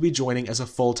 She will be joining as a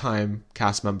full-time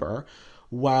cast member,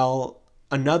 while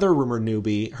another rumored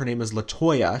newbie, her name is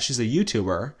LaToya. She's a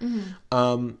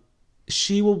YouTuber.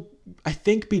 She will, I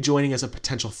think, be joining as a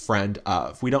potential friend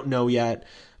of. We don't know yet.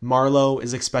 Marlo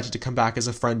is expected to come back as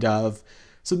a friend of.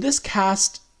 So this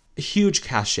cast, huge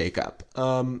cast shakeup.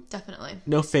 Definitely.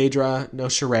 No Phaedra, no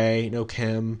Sheree, no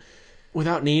Kim.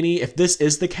 Without Nene, if this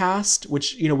is the cast,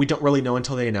 which, we don't really know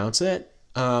until they announce it,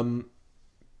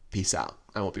 peace out.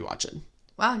 I won't be watching.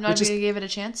 Wow, not going to give it a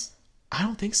chance? I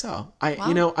don't think so.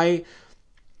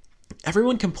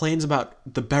 Everyone complains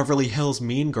about the Beverly Hills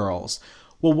Mean Girls.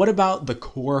 Well, what about the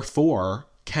core four,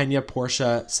 Kenya,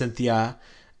 Portia, Cynthia,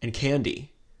 and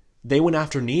Candy? They went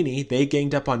after Nene. They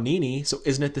ganged up on Nene. So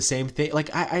isn't it the same thing? Like,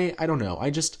 I don't know.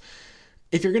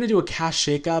 If you're going to do a cast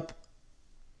shakeup,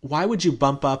 why would you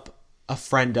bump up a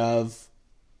friend of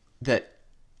that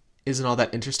isn't all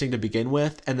that interesting to begin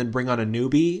with and then bring on a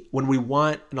newbie when we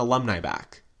want an alumni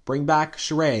back? Bring back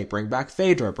Sheree, bring back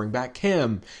Phaedra, bring back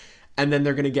Kim, and then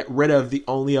they're going to get rid of the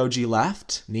only OG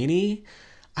left, Nene.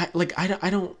 I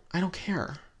don't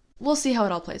care. We'll see how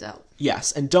it all plays out.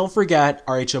 Yes, and don't forget,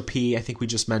 RHOP, I think we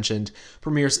just mentioned,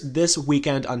 premieres this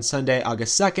weekend on Sunday,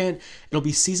 August 2nd. It'll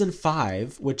be season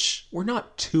 5, which we're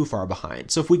not too far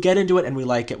behind. So if we get into it and we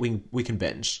like it, we can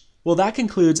binge. Well, that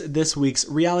concludes this week's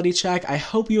reality check. I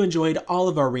hope you enjoyed all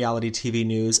of our reality TV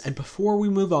news. And before we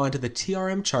move on to the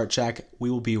TRM chart check,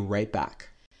 we will be right back.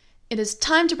 It is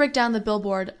time to break down the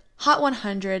Billboard Hot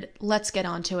 100. Let's get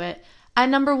on to it. At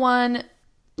number 1,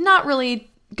 not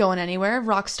really going anywhere,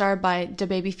 Rockstar by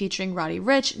DaBaby featuring Roddy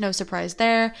Ricch, no surprise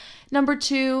there. Number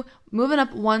 2, moving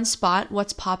up 1 spot,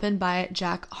 What's Poppin' by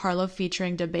Jack Harlow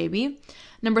featuring DaBaby.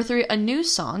 Number 3, a new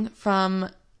song from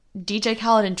DJ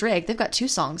Khaled and Drake. They've got 2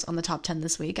 songs on the top 10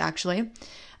 this week, actually.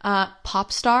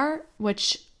 Pop Star,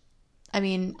 which, I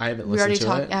haven't listened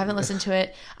to it. I haven't listened to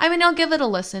it. I'll give it a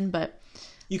listen, but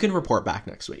you can report back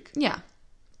next week. Yeah.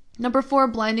 Number 4,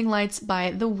 Blinding Lights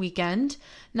by The Weeknd.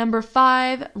 Number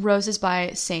 5, Roses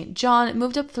by St. John. It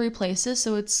moved up 3 places,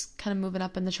 so it's kind of moving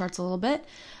up in the charts a little bit.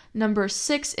 Number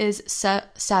 6 is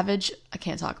Savage. I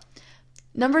can't talk.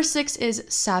 Number 6 is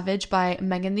Savage by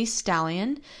Megan Thee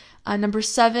Stallion. Number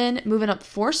 7, moving up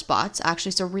 4 spots,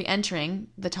 actually, so re-entering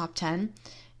the top 10,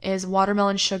 is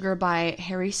Watermelon Sugar by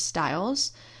Harry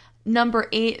Styles. Number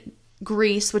 8,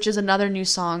 Grease, which is another new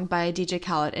song by DJ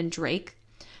Khaled and Drake.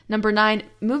 Number 9,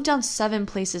 moved down 7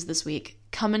 places this week,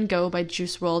 Come and Go by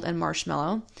Juice WRLD and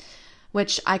Marshmello,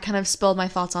 which I kind of spilled my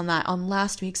thoughts on that on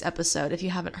last week's episode, if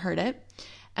you haven't heard it.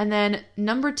 And then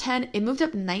number 10, it moved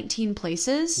up 19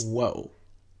 places. Whoa.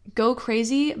 Go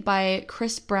Crazy by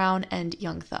Chris Brown and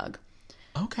Young Thug.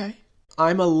 Okay.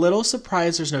 I'm a little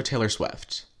surprised there's no Taylor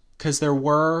Swift, because there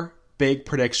were big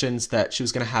predictions that she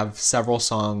was going to have several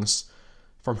songs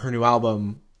from her new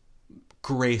album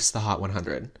grace the Hot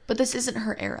 100. But this isn't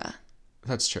her era.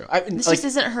 That's true. This just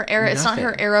isn't her era. Nothing. It's not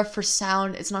her era for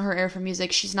sound. It's not her era for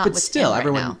music. She's not. But still,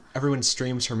 everyone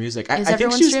streams her music. Is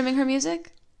everyone streaming her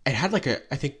music? It had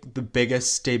I think the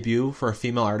biggest debut for a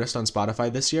female artist on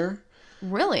Spotify this year.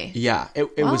 Really? Yeah,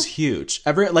 it was huge.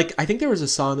 I think there was a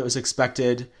song that was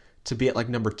expected to be at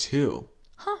number 2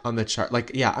 on the chart.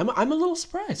 I'm a little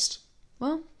surprised.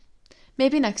 Well,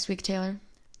 maybe next week, Taylor.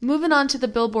 Moving on to the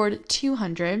Billboard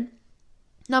 200.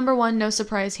 Number 1, no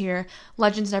surprise here,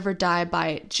 Legends Never Die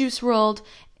by Juice WRLD.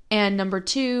 And number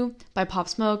 2, by Pop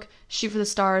Smoke, Shoot for the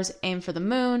Stars, Aim for the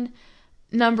Moon.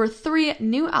 Number 3,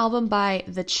 new album by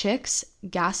The Chicks,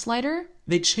 Gaslighter.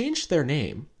 They changed their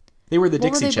name. They were the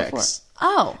Dixie Chicks. Before?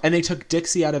 Oh. And they took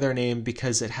Dixie out of their name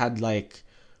because it had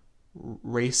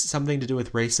something to do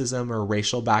with racism or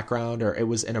racial background, or it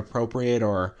was inappropriate,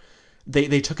 or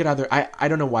they took it out of their... I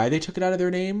don't know why they took it out of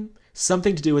their name.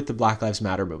 Something to do with the Black Lives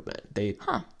Matter movement. They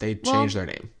changed their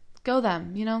name. Go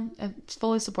them, I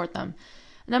fully support them.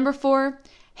 Number 4,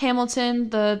 Hamilton,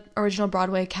 the original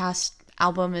Broadway cast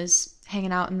album, is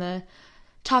hanging out in the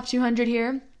top 200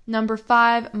 here. Number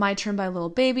 5, My Turn by Lil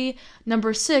Baby.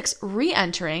 Number 6,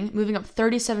 re-entering, moving up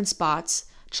 37 spots,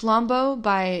 Chlambo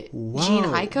by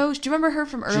Jhené Aiko. Do you remember her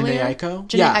from earlier? Jhené Aiko?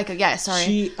 Jhené Aiko, yeah, sorry.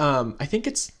 She, I think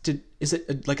is it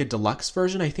a deluxe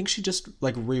version? I think she just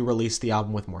re-released the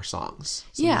album with more songs.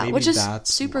 So yeah, which is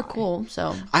super cool.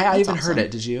 So I even heard it.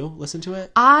 Did you listen to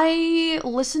it? I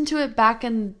listened to it back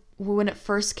when it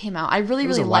first came out. I really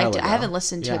liked it. I haven't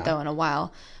listened to it though in a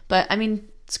while, but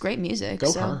it's great music.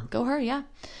 Go her, yeah.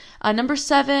 Number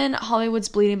 7, Hollywood's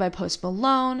Bleeding by Post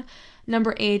Malone.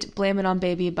 Number 8, Blame It on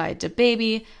Baby by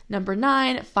DaBaby. Number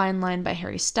 9, Fine Line by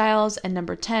Harry Styles. And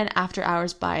number 10, After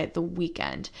Hours by The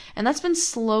Weeknd. And that's been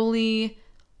slowly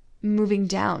moving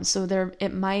down. So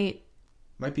it might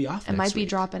be off. It might be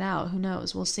dropping out. Who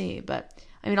knows? We'll see. But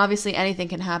I mean, obviously anything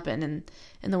can happen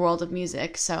in the world of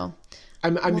music. So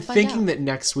I'm thinking that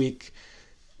next week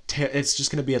it's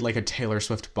just going to be like a Taylor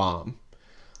Swift bomb.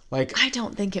 Like, I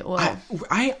don't think it will.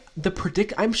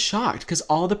 I'm shocked because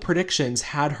all the predictions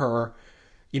had her,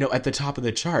 at the top of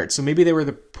the chart. So maybe they were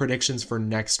the predictions for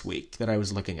next week that I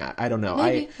was looking at. I don't know.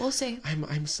 Maybe. We'll see.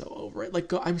 I'm so over it.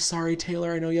 Like, I'm sorry,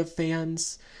 Taylor. I know you have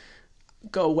fans.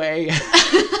 Go away.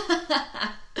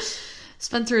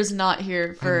 Spencer is not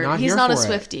here for. He's not a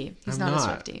Swiftie. He's not a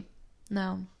Swiftie.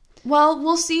 No. Well,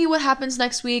 we'll see what happens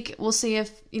next week. We'll see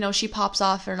if she pops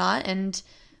off or not, and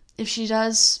if she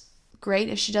does, great.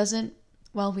 If she doesn't,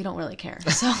 well, we don't really care.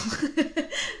 So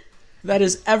that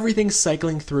is everything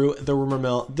cycling through the rumor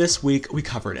mill this week. We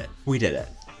covered it. We did it.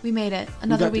 We made it.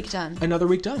 Another week done. Another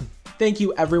week done. Thank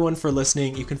you, everyone, for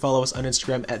listening. You can follow us on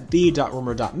Instagram at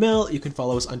the.rumor.mill. You can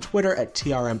follow us on Twitter at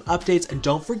TRMUpdates. And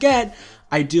don't forget,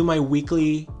 I do my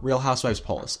weekly Real Housewives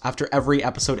polls. After every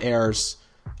episode airs,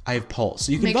 I have polls.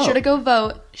 So you can Make vote. sure to go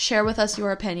vote. Share with us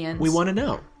your opinions. We want to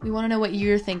know. We want to know what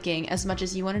you're thinking as much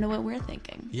as you want to know what we're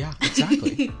thinking. Yeah,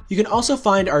 exactly. You can also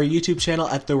find our YouTube channel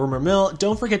at The Rumor Mill.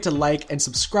 Don't forget to like and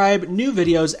subscribe. New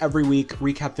videos every week.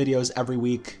 Recap videos every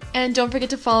week. And don't forget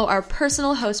to follow our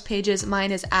personal host pages.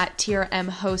 Mine is at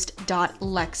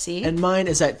trmhost.lexy. And mine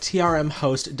is at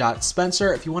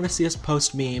trmhost.spencer. If you want to see us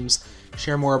post memes,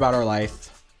 share more about our life,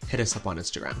 hit us up on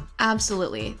Instagram.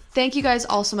 Absolutely. Thank you guys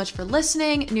all so much for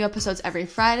listening. New episodes every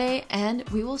Friday, and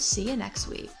we will see you next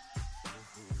week.